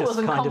I just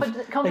wasn't kind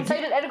of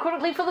compensated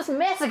adequately for this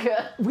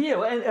massacre.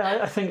 Yeah, and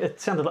I think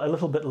it sounded a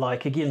little bit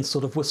like, again,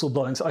 sort of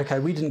whistleblowing. So, okay,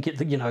 we didn't get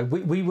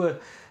we were,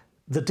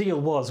 the deal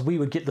was we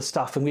would get the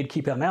stuff and we'd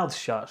keep our mouths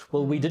shut.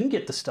 Well, we didn't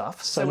get the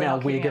stuff, so we're now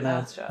not we're keeping our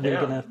gonna mouths shut.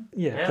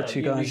 put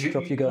you guys,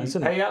 drop you guys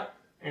in. Pay up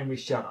and we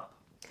shut up.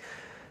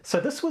 So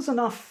this was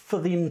enough for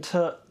them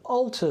to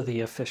alter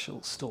the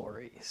official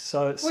story.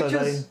 So Which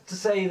they is to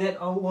say that,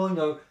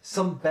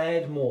 some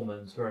bad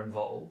Mormons were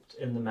involved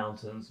in the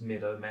Mountains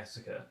Meadow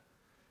massacre.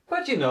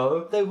 But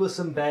there were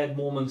some bad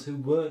Mormons who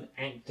weren't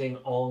acting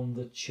on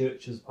the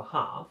church's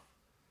behalf.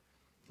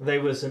 They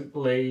were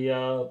simply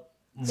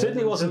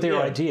certainly wasn't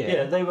their idea.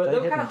 Yeah, they were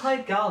kind hadn't- of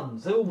hired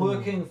guns. They were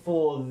working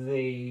for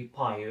the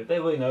Paiute. They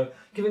were,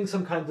 giving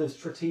some kind of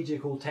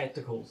strategic or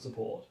tactical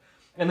support.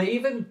 And they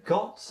even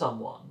got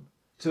someone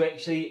to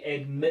actually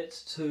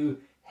admit to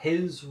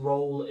his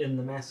role in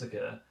the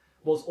massacre,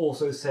 was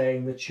also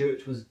saying the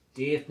church was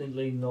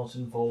definitely not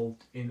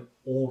involved in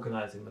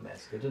organising the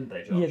massacre, didn't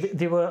they, Josh? Yeah,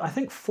 there were, I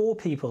think, 4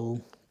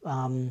 people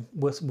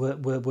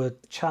were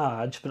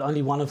charged, but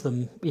only one of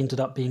them ended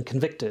up being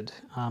convicted.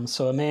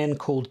 So a man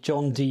called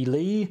John D.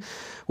 Lee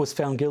was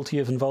found guilty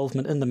of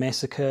involvement in the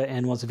massacre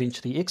and was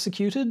eventually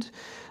executed.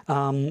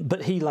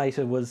 But he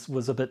later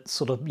was a bit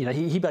sort of,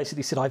 he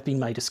basically said, I've been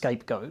made a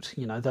scapegoat.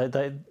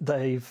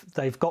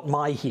 They've got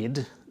my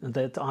head,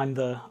 that I'm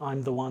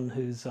the one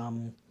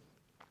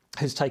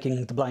who's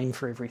taking the blame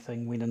for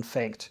everything, when in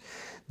fact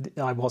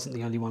I wasn't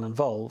the only one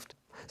involved.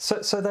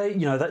 So they,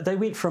 they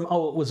went from,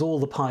 it was all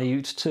the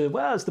Paiute to,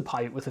 well, it's the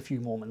Paiute with a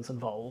few Mormons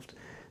involved.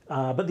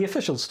 But the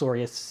official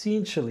story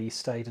essentially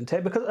stayed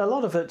intact, because a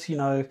lot of it,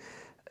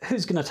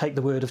 who's going to take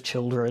the word of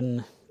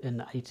children in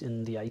the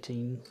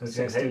 1860s? Who's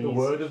going to take the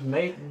word of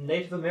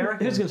Native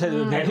Americans? Who's going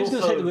to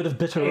take the word of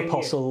bitter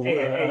apostle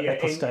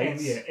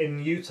apostates? And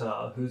in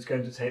Utah, who's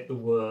going to take the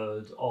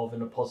word of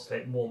an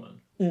apostate Mormon?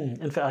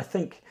 In fact, I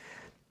think,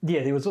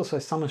 there was also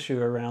some issue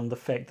around the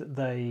fact that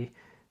they,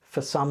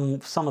 for some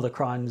of the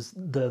crimes,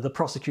 the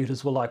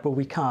prosecutors were like, well,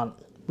 we can't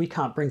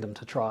bring them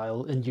to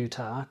trial in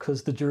Utah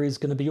because the jury's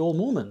going to be all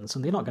Mormons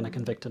and they're not going to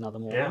convict another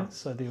Mormon. Yeah.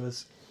 So there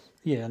was,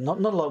 not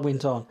a lot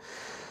went on.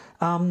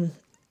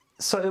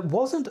 So it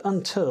wasn't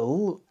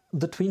until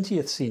the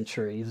 20th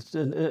century,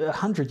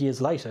 100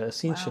 years later,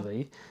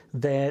 essentially,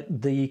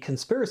 that the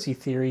conspiracy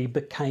theory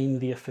became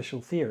the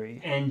official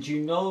theory. And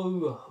you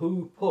know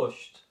who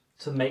pushed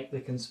to make the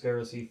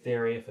conspiracy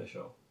theory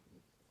official?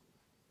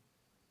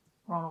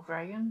 Ronald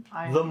Reagan?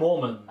 The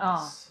Mormons.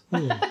 Oh.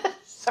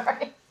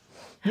 Sorry.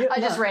 Yeah, I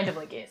just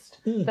randomly guessed.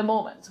 The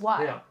Mormons.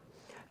 Why? Yeah.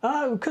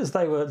 Because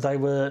they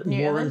were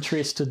more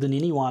interested than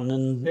anyone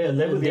in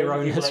They were their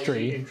own people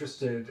history. actually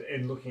interested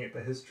in looking at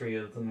the history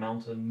of the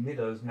Mountain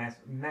Meadows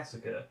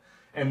massacre,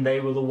 and they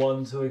were the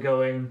ones who were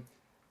going,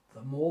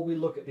 the more we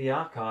look at the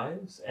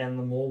archives and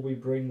the more we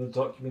bring the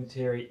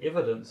documentary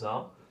evidence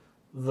up,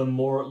 the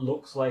more it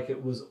looks like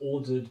it was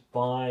ordered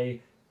by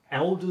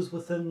elders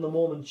within the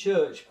Mormon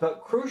Church,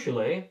 but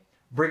crucially,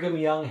 Brigham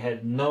Young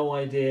had no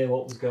idea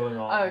what was going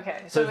on.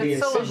 Okay, so so the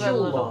it's sort of a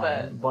official little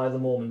line bit- by the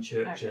Mormon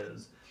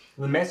churches.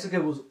 The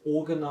massacre was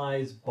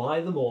organised by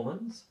the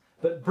Mormons,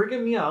 but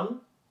Brigham Young,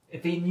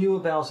 if he knew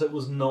about it,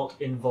 was not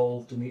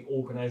involved in the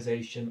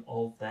organisation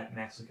of that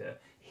massacre.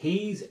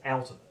 He's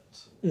out of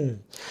it.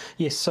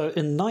 Yes, so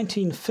in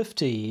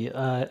 1950,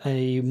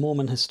 a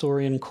Mormon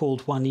historian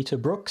called Juanita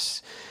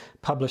Brooks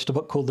published a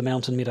book called The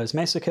Mountain Meadows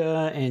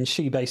Massacre, and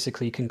she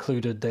basically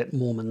concluded that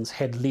Mormons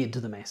had led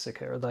the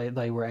massacre.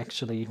 They were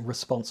actually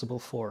responsible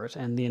for it.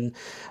 And then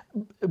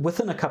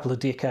within a couple of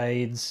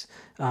decades,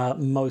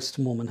 most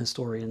Mormon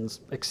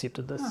historians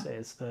accepted this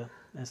as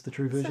the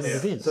true version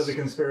of events. So the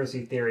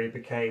conspiracy theory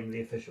became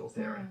the official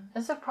theory.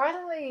 It's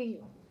surprisingly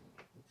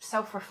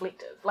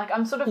self-reflective. Like,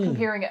 I'm sort of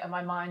comparing it in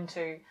my mind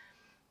to,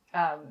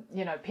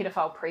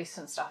 pedophile priests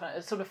and stuff, and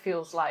it sort of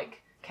feels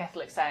like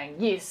Catholics saying,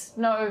 yes,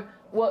 no,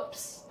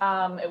 whoops,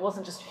 it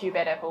wasn't just a few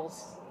bad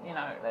apples,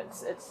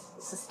 it's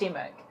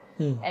systemic.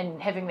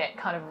 And having that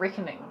kind of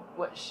reckoning,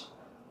 which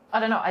I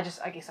don't know. I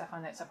guess I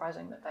find that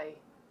surprising that they.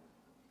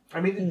 I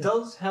mean, it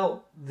does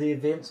help. The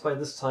events by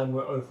this time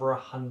were over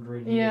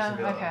 100 years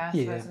ago. Okay. I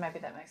suppose maybe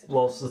that makes it.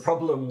 Well, so the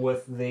problem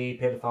with the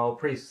pedophile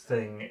priest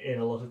thing in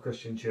a lot of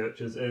Christian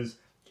churches is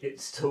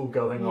it's still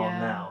going on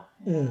now.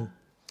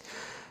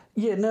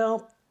 Yeah.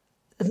 Now,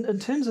 in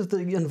terms of the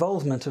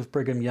involvement of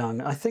Brigham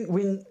Young, I think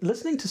when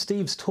listening to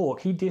Steve's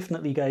talk, he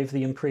definitely gave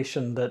the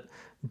impression that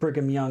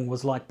Brigham Young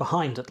was like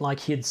behind it,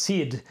 like he had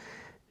said,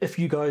 if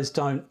you guys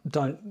don't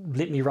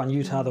let me run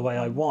Utah the way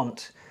I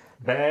want,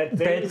 Bad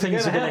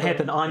things are going to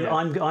happen.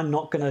 I'm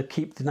not going to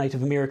keep the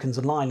Native Americans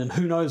in line, and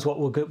who knows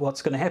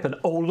what's going to happen.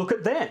 Oh, look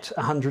at that!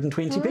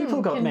 120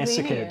 people got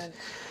massacred.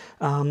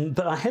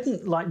 But I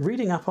hadn't,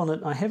 reading up on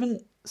it, I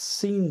haven't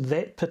seen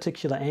that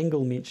particular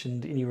angle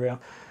mentioned anywhere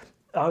else.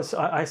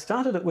 I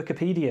started at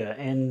Wikipedia,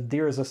 and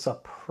there is a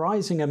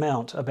surprising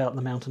amount about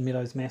the Mountain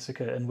Meadows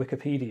Massacre in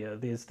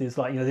Wikipedia. There's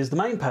the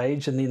main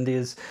page, and then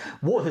there's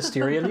war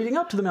hysteria leading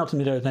up to the Mountain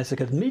Meadows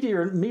Massacre,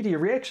 media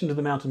reaction to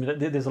the Mountain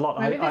Meadows. There's a lot.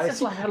 Maybe there's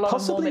just like a lot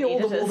possibly of all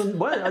Mormon the Mormon.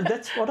 Well,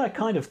 that's what I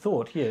kind of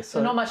thought. Yeah,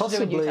 so not much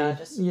possibly, to do with Utah.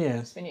 Just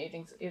yeah, spend your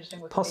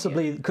editing Wikipedia.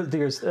 Possibly because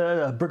there's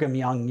Brigham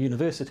Young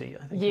University.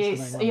 I think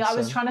yes, I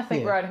was trying to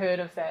think where I'd heard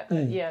of that,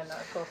 but no,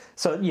 of course.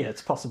 So yeah,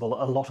 it's possible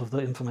a lot of the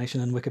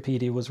information in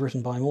Wikipedia was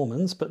written by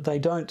Mormons, but they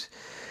don't.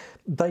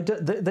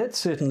 That's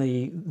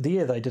certainly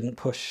there. They didn't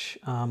push.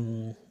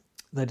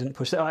 They didn't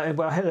push that.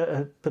 I had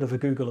a bit of a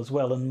Google as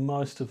well, and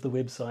most of the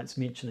websites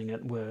mentioning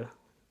it were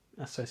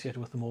associated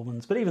with the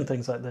Mormons. But even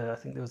things like that, I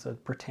think there was a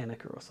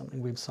Britannica or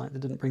something website that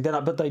didn't bring that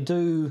up. But they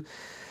do.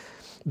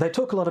 They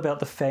talk a lot about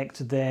the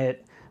fact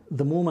that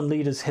the Mormon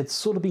leaders had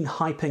sort of been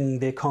hyping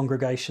their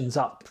congregations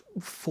up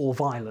for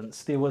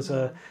violence. There was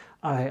a.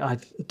 I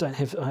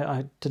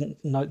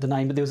didn't note the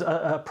name, but there was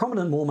a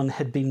prominent Mormon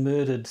had been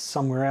murdered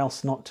somewhere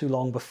else not too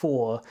long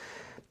before.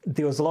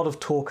 There was a lot of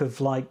talk of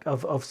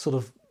sort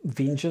of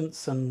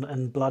vengeance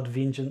and blood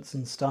vengeance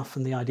and stuff,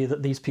 and the idea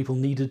that these people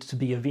needed to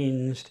be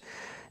avenged.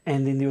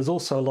 And then there was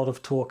also a lot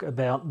of talk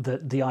about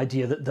the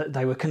idea that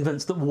they were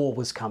convinced that war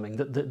was coming,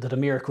 that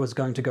America was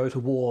going to go to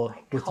war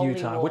with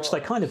Utah, which they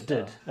kind of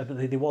did.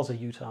 There was a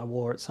Utah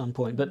war at some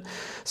point, but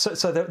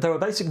so they were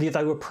basically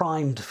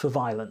primed for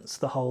violence,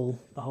 the whole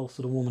sort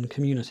of Mormon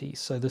community.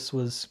 So this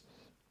was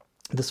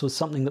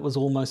something that was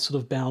almost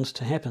sort of bound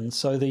to happen.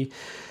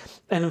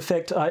 And in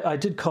fact, I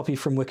did copy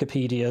from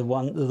Wikipedia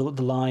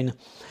the line,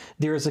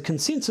 "There is a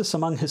consensus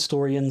among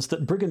historians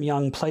that Brigham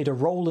Young played a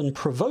role in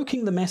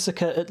provoking the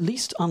massacre, at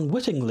least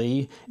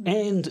unwittingly,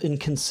 and in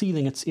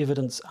concealing its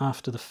evidence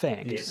after the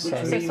fact." Yes,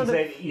 which means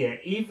that,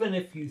 even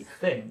if you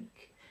think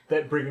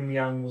that Brigham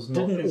Young was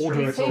not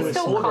instrumental in he's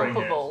still ordering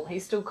culpable.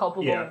 He's still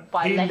culpable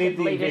by he lack led of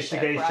the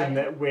leadership, investigation right?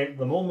 that when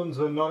the Mormons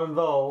were not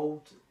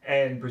involved,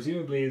 and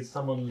presumably as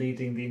someone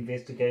leading the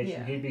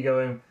investigation, he'd be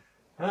going,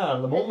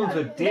 the Mormons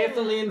were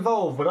definitely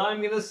involved, but I'm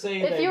going to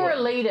say if you're a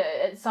leader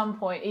at some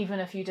point, even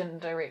if you didn't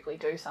directly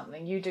do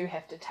something, you do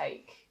have to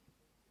take,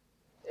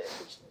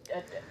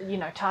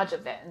 charge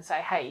of that and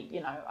say, hey,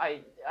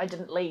 I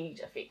didn't lead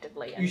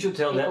effectively. You should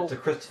tell that to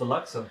Christopher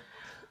Luxon.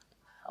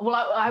 Well,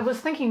 I was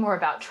thinking more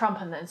about Trump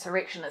and the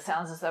insurrection. It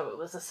sounds as though it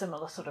was a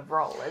similar sort of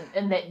role,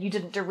 in that you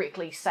didn't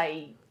directly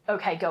say,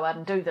 okay, go out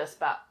and do this,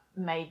 but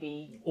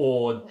maybe...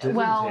 Or didn't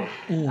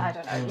I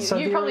don't know.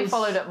 You probably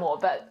followed it more,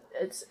 but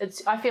it's.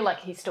 I feel like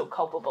he's still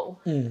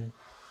culpable.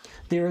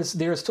 There is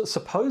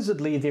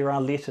supposedly there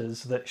are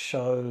letters that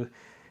show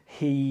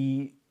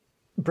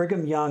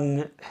Brigham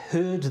Young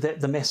heard that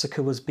the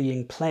massacre was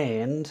being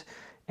planned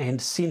and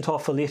sent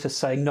off a letter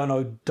saying,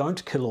 no,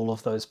 don't kill all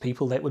of those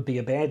people, that would be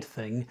a bad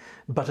thing,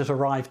 but it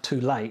arrived too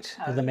late.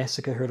 The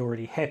massacre had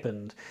already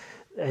happened.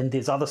 And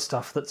there's other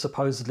stuff that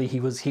supposedly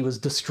he was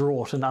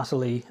distraught and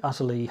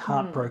utterly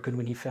heartbroken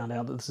when he found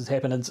out that this has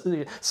happened.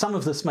 And some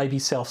of this may be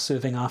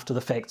self-serving after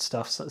the fact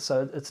stuff,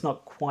 so it's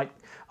not quite.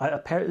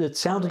 It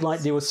sounded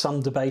like there was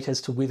some debate as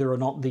to whether or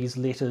not these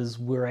letters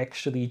were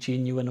actually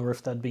genuine or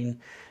if they'd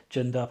been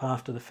ginned up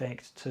after the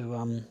fact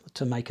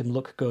to make him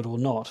look good or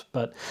not.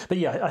 But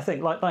yeah, I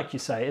think like you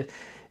say.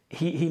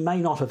 He may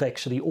not have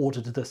actually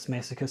ordered this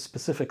massacre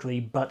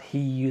specifically, but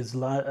he has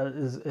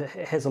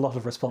a lot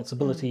of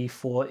responsibility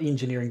for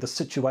engineering the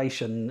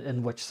situation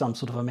in which some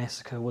sort of a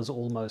massacre was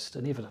almost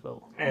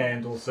inevitable.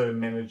 And also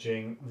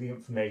managing the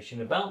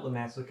information about the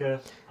massacre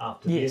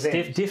after the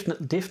event. Yes,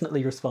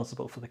 definitely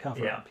responsible for the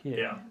cover-up.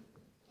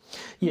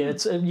 Yeah,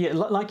 it's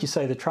like you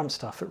say, the Trump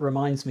stuff. It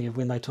reminds me of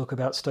when they talk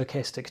about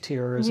stochastic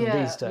terrorism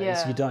these days.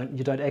 Yeah.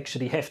 You don't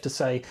actually have to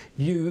say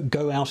you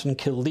go out and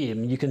kill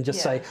them. You can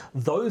just say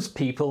those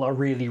people are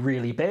really,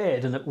 really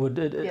bad, and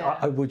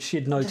I would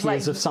shed no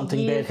tears if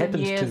something bad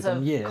happened to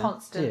them. Years of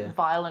constant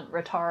violent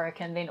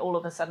rhetoric, and then all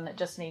of a sudden it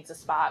just needs a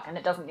spark, and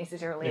it doesn't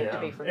necessarily have to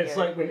be from you. It's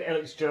like when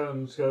Alex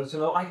Jones goes,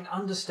 I can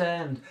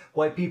understand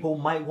why people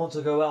might want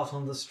to go out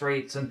on the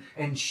streets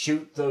and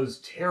shoot those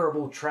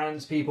terrible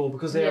trans people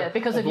because they're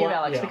because of you,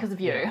 Alex. Because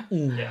of you.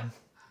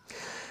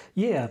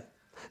 Yeah.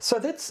 So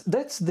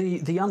that's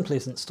the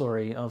unpleasant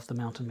story of the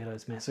Mountain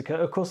Meadows Massacre.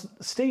 Of course,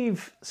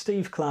 Steve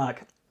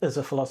Clark is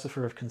a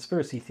philosopher of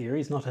conspiracy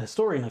theories, not a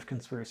historian of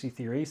conspiracy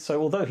theories.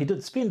 So although he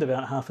did spend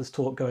about half his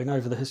talk going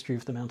over the history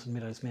of the Mountain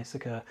Meadows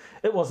Massacre,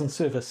 it was in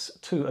service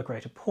to a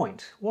greater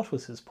point. What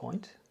was his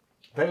point?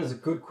 That is a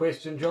good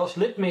question, Josh.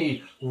 Let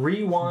me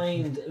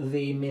rewind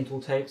the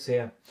mental tapes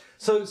here.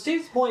 So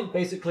Steve's point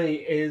basically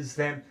is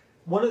that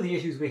one of the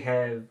issues we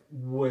have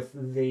with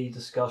the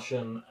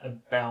discussion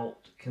about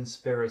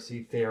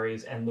conspiracy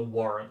theories and the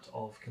warrant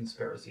of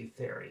conspiracy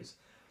theories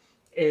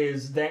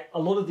is that a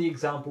lot of the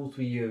examples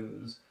we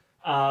use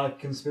are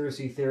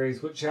conspiracy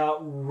theories which are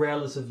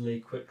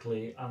relatively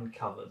quickly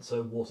uncovered.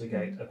 So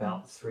Watergate,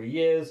 about 3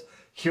 years.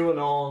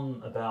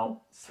 QAnon,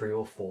 about 3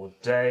 or 4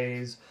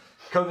 days.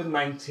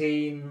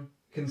 COVID-19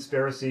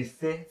 conspiracy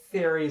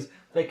theories,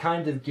 they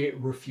kind of get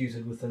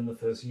refuted within the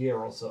first year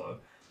or so.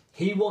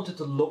 He wanted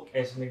to look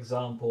at an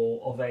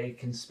example of a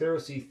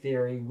conspiracy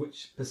theory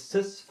which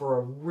persists for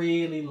a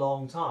really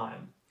long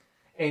time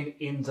and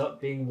ends up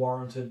being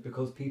warranted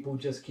because people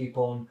just keep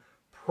on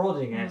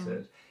prodding at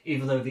it,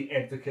 even though the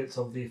advocates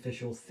of the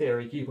official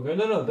theory keep on going,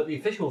 no, but the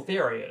official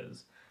theory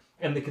is,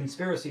 and the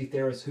conspiracy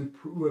theorists who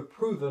were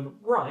proven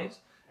right,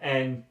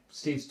 and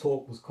Steve's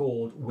talk was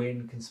called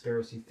When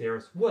Conspiracy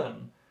Theorists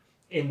Win,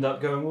 end up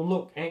going, well,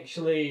 look,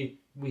 actually,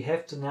 we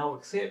have to now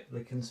accept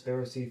the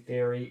conspiracy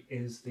theory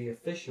is the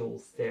official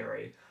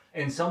theory.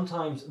 And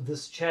sometimes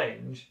this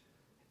change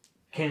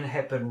can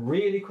happen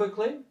really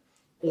quickly,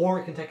 or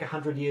it can take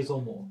 100 years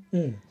or more.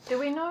 Do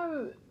we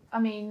know, I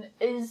mean,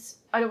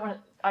 I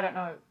don't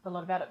know a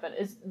lot about it, but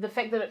is the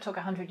fact that it took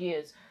 100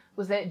 years,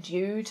 was that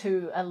due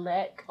to a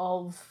lack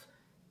of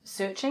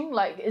searching?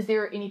 Like, is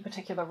there any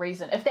particular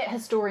reason? If that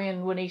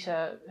historian,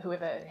 Juanita,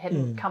 whoever,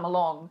 hadn't come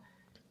along,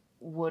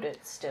 would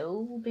it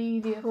still be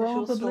the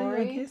official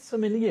story? I guess. I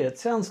mean, yeah, it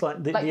sounds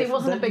like... there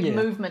wasn't a big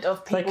movement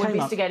of people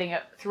investigating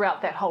it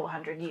throughout that whole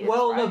 100 years,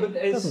 Well, right? no, but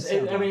as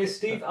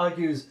Steve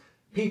argues,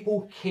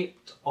 people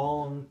kept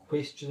on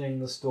questioning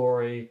the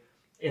story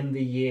in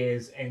the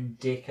years and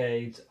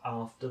decades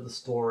after the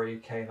story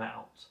came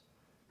out.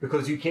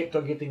 Because you kept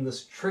on getting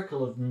this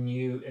trickle of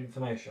new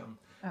information.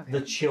 Okay.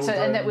 The children...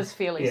 and that was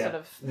fairly sort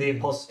of... The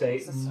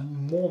apostate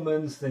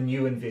Mormons, the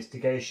new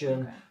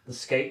investigation, the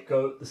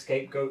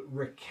scapegoat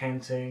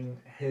recanting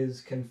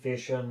his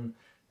confession,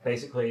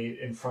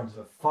 basically in front of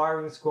a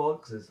firing squad,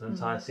 because there's an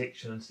entire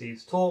section in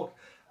Steve's talk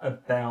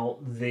about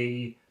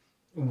the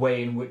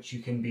way in which you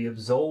can be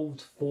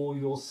absolved for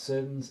your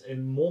sins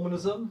in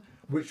Mormonism,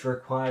 which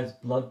requires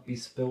blood be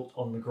spilt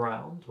on the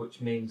ground,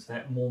 which means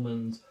that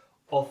Mormons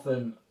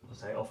often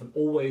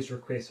always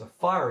request a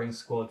firing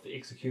squad for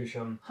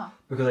execution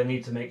because they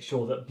need to make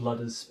sure that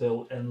blood is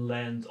spilled and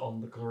lands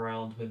on the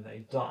ground when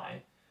they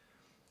die.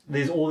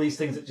 There's all these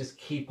things that just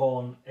keep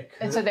on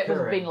occurring. And so that would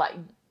have been like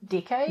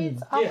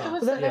decades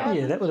afterwards?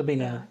 That would have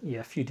been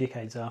a few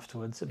decades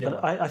afterwards.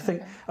 But I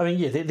think,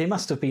 there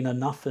must have been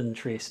enough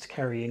interest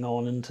carrying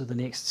on into the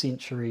next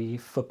century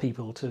for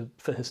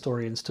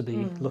historians to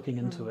be looking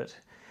into it.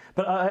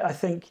 But I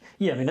think,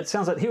 it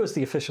sounds like here was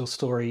the official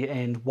story,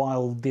 and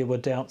while there were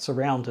doubts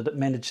around it, it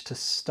managed to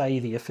stay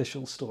the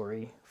official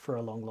story for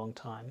a long, long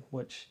time,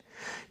 which,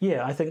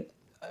 I think,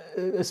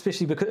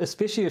 especially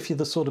if you're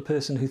the sort of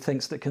person who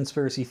thinks that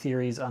conspiracy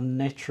theories are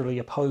naturally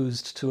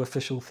opposed to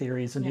official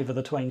theories and never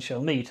the twain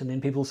shall meet, and then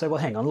people say,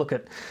 well, hang on, look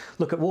at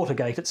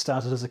Watergate. It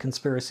started as a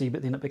conspiracy,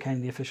 but then it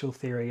became the official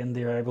theory, and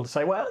they're able to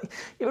say, well,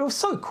 it was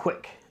so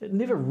quick.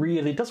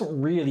 It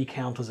doesn't really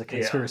count as a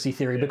conspiracy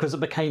theory because it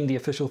became the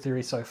official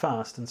theory so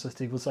fast. And so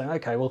Steve was saying,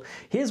 okay, well,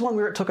 here's one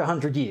where it took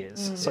 100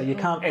 years, so you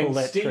can't pull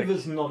that trick. And Steve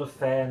is not a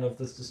fan of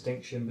this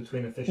distinction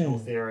between official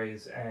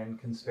theories and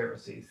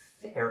conspiracy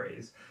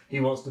theories.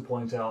 He wants to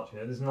point out,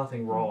 there's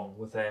nothing wrong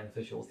with an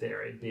official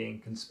theory being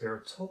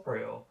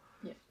conspiratorial.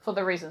 Yeah, for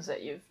the reasons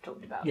that you've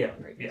talked about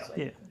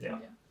previously.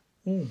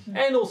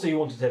 And also he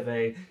wanted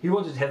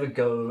to have a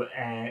go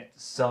at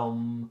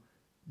some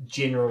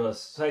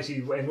generalists,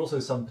 actually, and also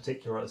some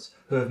particularists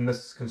who have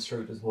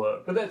misconstrued his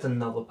work. But that's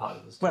another part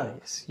of the story. Well,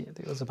 yes,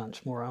 there was a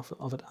bunch more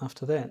of it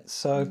after that.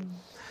 So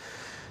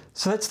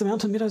that's the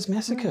Mountain Meadows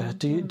Massacre.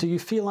 Do you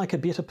feel like a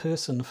better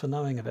person for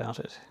knowing about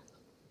it?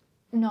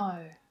 No.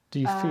 Do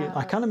you feel?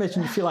 I can't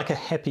imagine you feel like a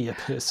happier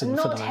person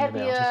for knowing about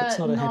it. It's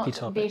not a happy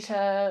topic.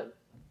 Better,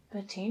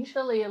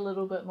 potentially a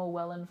little bit more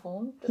well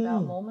informed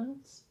about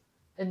Mormons,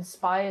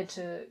 inspired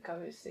to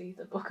go see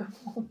the Book of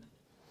Mormon.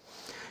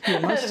 Yeah,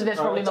 That's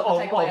probably not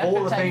the takeaway of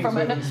all the take things from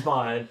we've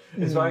it.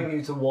 inspiring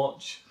you to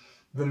watch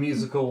the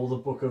musical The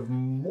Book of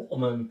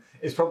Mormon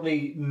is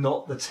probably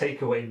not the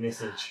takeaway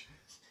message.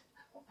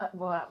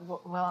 Well,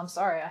 I'm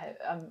sorry.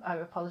 I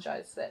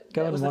apologise. Go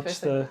that and was watch the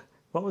first thing.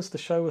 What was the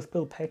show with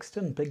Bill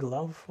Paxton? Big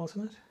Love,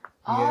 wasn't it?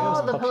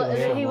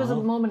 Oh, he was a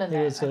Mormon in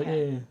that.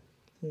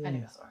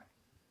 Anyway, sorry.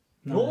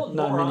 No, me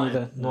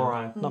neither. Nor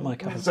I. Not my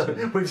cup of So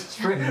tea. we just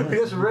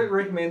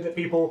recommend that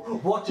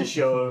people watch a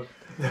show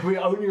that we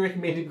only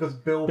recommend it because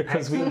Bill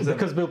Paxton's in it.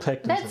 Because Bill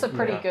Paxton's That's a in it.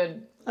 pretty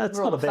good. That's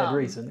rule not a of bad thumb.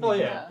 reason. Oh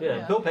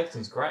yeah. Bill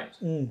Paxton's great.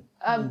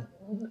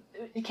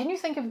 Can you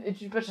think of,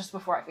 but just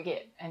before I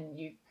forget, and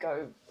you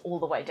go all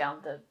the way down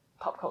the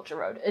pop culture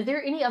road. Are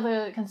there any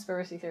other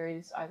conspiracy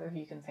theories either of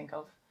you can think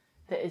of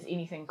that is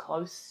anything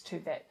close to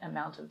that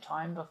amount of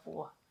time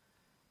before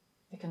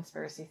the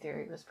conspiracy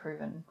theory was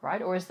proven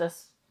right? Or is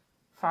this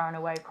far and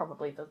away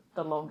probably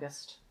the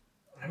longest?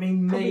 I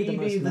mean, Probably the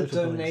maybe most the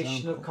notable donation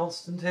example. of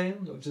Constantine,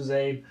 which is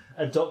a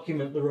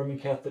document the Roman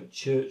Catholic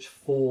Church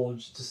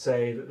forged to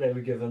say that they were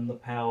given the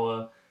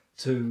power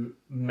to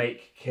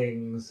make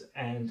kings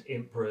and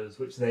emperors,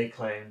 which they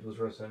claimed was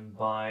written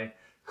by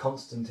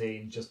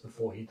Constantine just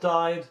before he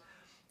died.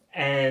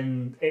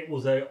 And it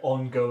was an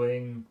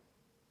ongoing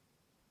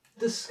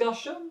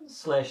discussion /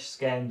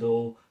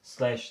 scandal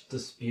 /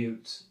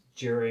 dispute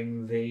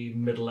during the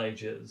Middle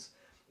Ages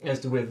as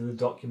to whether the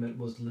document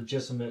was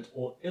legitimate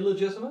or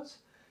illegitimate.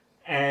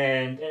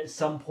 And at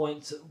some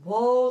points it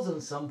was,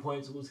 and some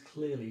points it was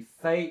clearly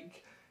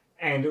fake.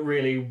 And it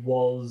really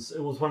was.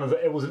 It was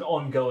an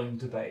ongoing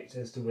debate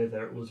as to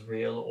whether it was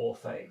real or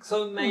fake.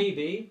 So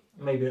maybe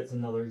that's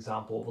another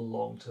example of a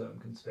long-term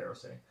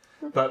conspiracy.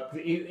 But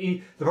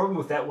the problem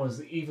with that one is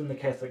that even the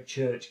Catholic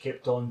Church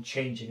kept on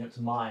changing its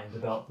mind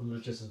about the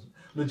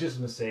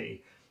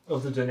legitimacy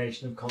of the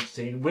donation of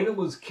Constantine. When it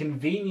was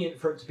convenient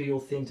for it to be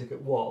authentic,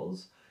 it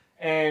was.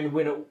 And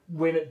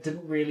when it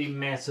didn't really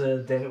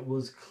matter, then it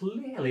was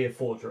clearly a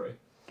forgery.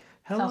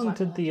 How Sounds long like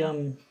did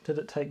religion. did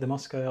it take the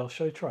Moscow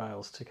show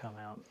trials to come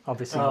out?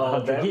 Obviously not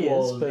 100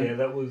 years, but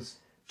that was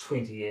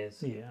 20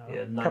 years. yeah,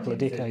 a couple of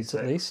decades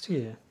at 1956. least.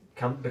 Yeah.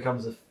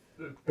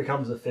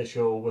 Becomes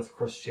official with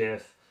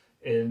Khrushchev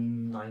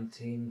in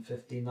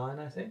 1959,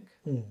 I think.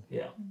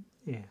 Yeah.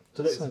 Yeah.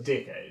 So that's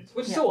decades,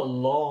 which is Yeah. still a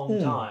long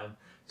time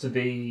to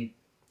be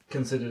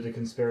considered a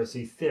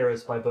conspiracy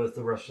theorist by both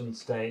the Russian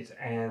state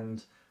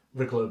and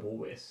the global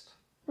West.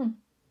 Well,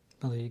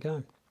 there you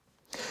go.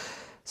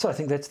 So I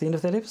think that's the end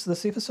of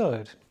this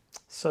episode.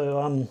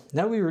 So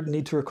now we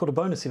need to record a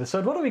bonus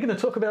episode. What are we going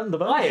to talk about in the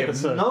bonus I have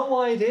episode?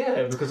 no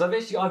idea because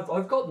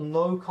I've got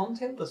no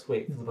content this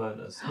week for the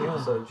bonus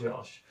episode,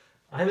 Josh.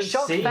 I haven't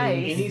Shock seen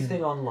face.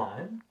 anything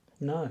online.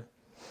 No.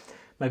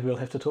 Maybe we'll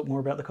have to talk more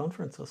about the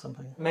conference or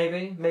something.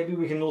 Maybe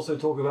we can also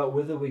talk about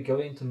whether we're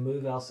going to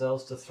move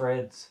ourselves to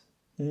Threads.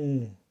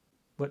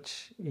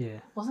 Which, yeah.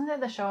 Wasn't that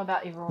the show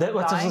about everyone That's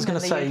what I dying was going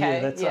to in the say. UK? Yeah,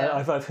 that's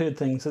I've heard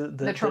things that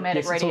The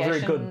traumatic yes, it's all very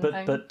radiation good,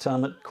 thing. but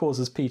it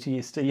causes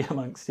PTSD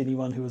amongst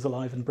anyone who was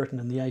alive in Britain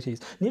in the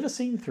 80s. Never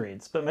seen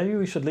Threads, but maybe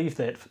we should leave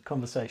that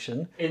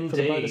conversation for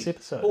the bonus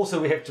episode.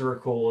 Also, we have to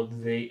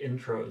record the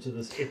intro to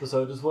this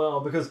episode as well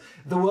because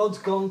the world's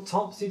gone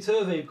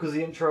topsy-turvy because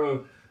the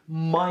intro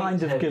might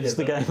Kind of have gives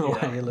the given- game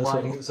away a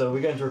little. So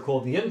we're going to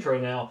record the intro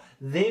now,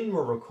 then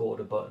we'll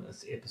record a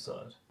bonus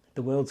episode.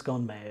 The world's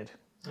gone mad.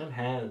 It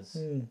has.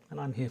 And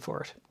I'm here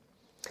for it.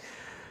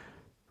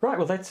 Right,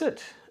 well, that's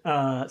it.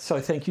 So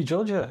thank you,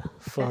 Georgia,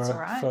 That's all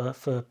right.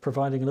 for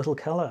providing a little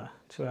colour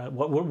to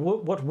what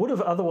would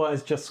have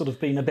otherwise just sort of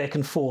been a back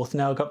and forth.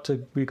 Now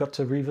we got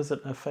to revisit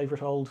a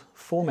favourite old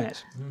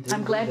format.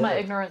 I'm glad my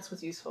ignorance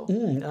was useful.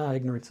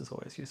 Ignorance is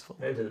always useful.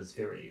 It is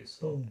very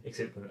useful,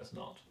 except when it's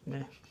not.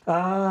 Yeah.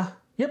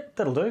 Yep,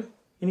 that'll do.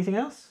 Anything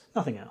else?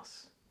 Nothing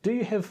else. Do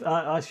you have?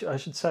 I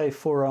should say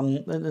for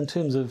in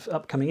terms of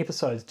upcoming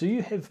episodes, do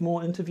you have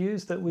more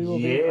interviews that we will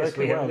be? Yes,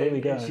 we have well, an there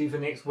we go. interview for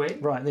next week.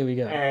 Right, there we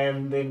go.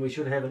 And then we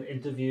should have an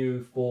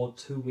interview for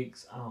 2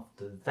 weeks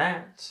after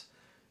that.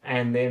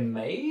 And then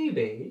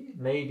maybe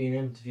an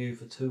interview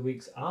for 2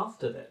 weeks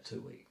after that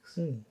 2 weeks.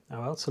 Oh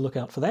well, so look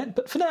out for that.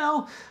 But for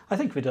now, I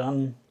think we're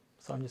done.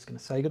 So I'm just going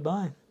to say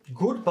goodbye.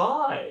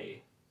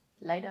 Goodbye.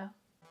 Later.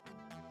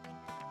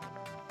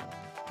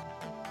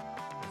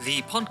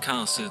 The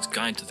Podcaster's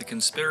Guide to the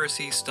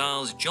Conspiracy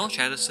stars Josh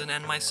Addison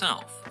and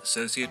myself,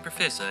 Associate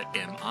Professor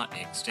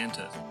MRX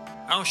Dentith.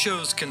 Our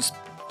show's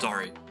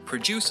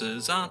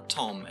producers are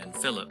Tom and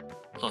Philip,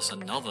 plus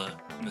another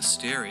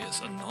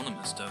mysterious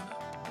anonymous donor.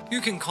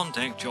 You can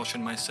contact Josh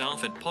and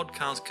myself at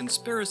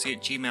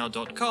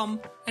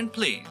podcastconspiracy@gmail.com, and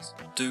please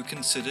do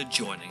consider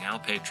joining our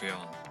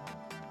Patreon.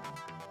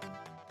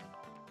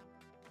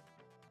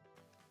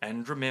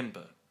 And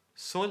remember,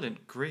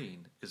 Soylent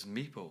Green is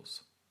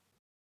Meeples.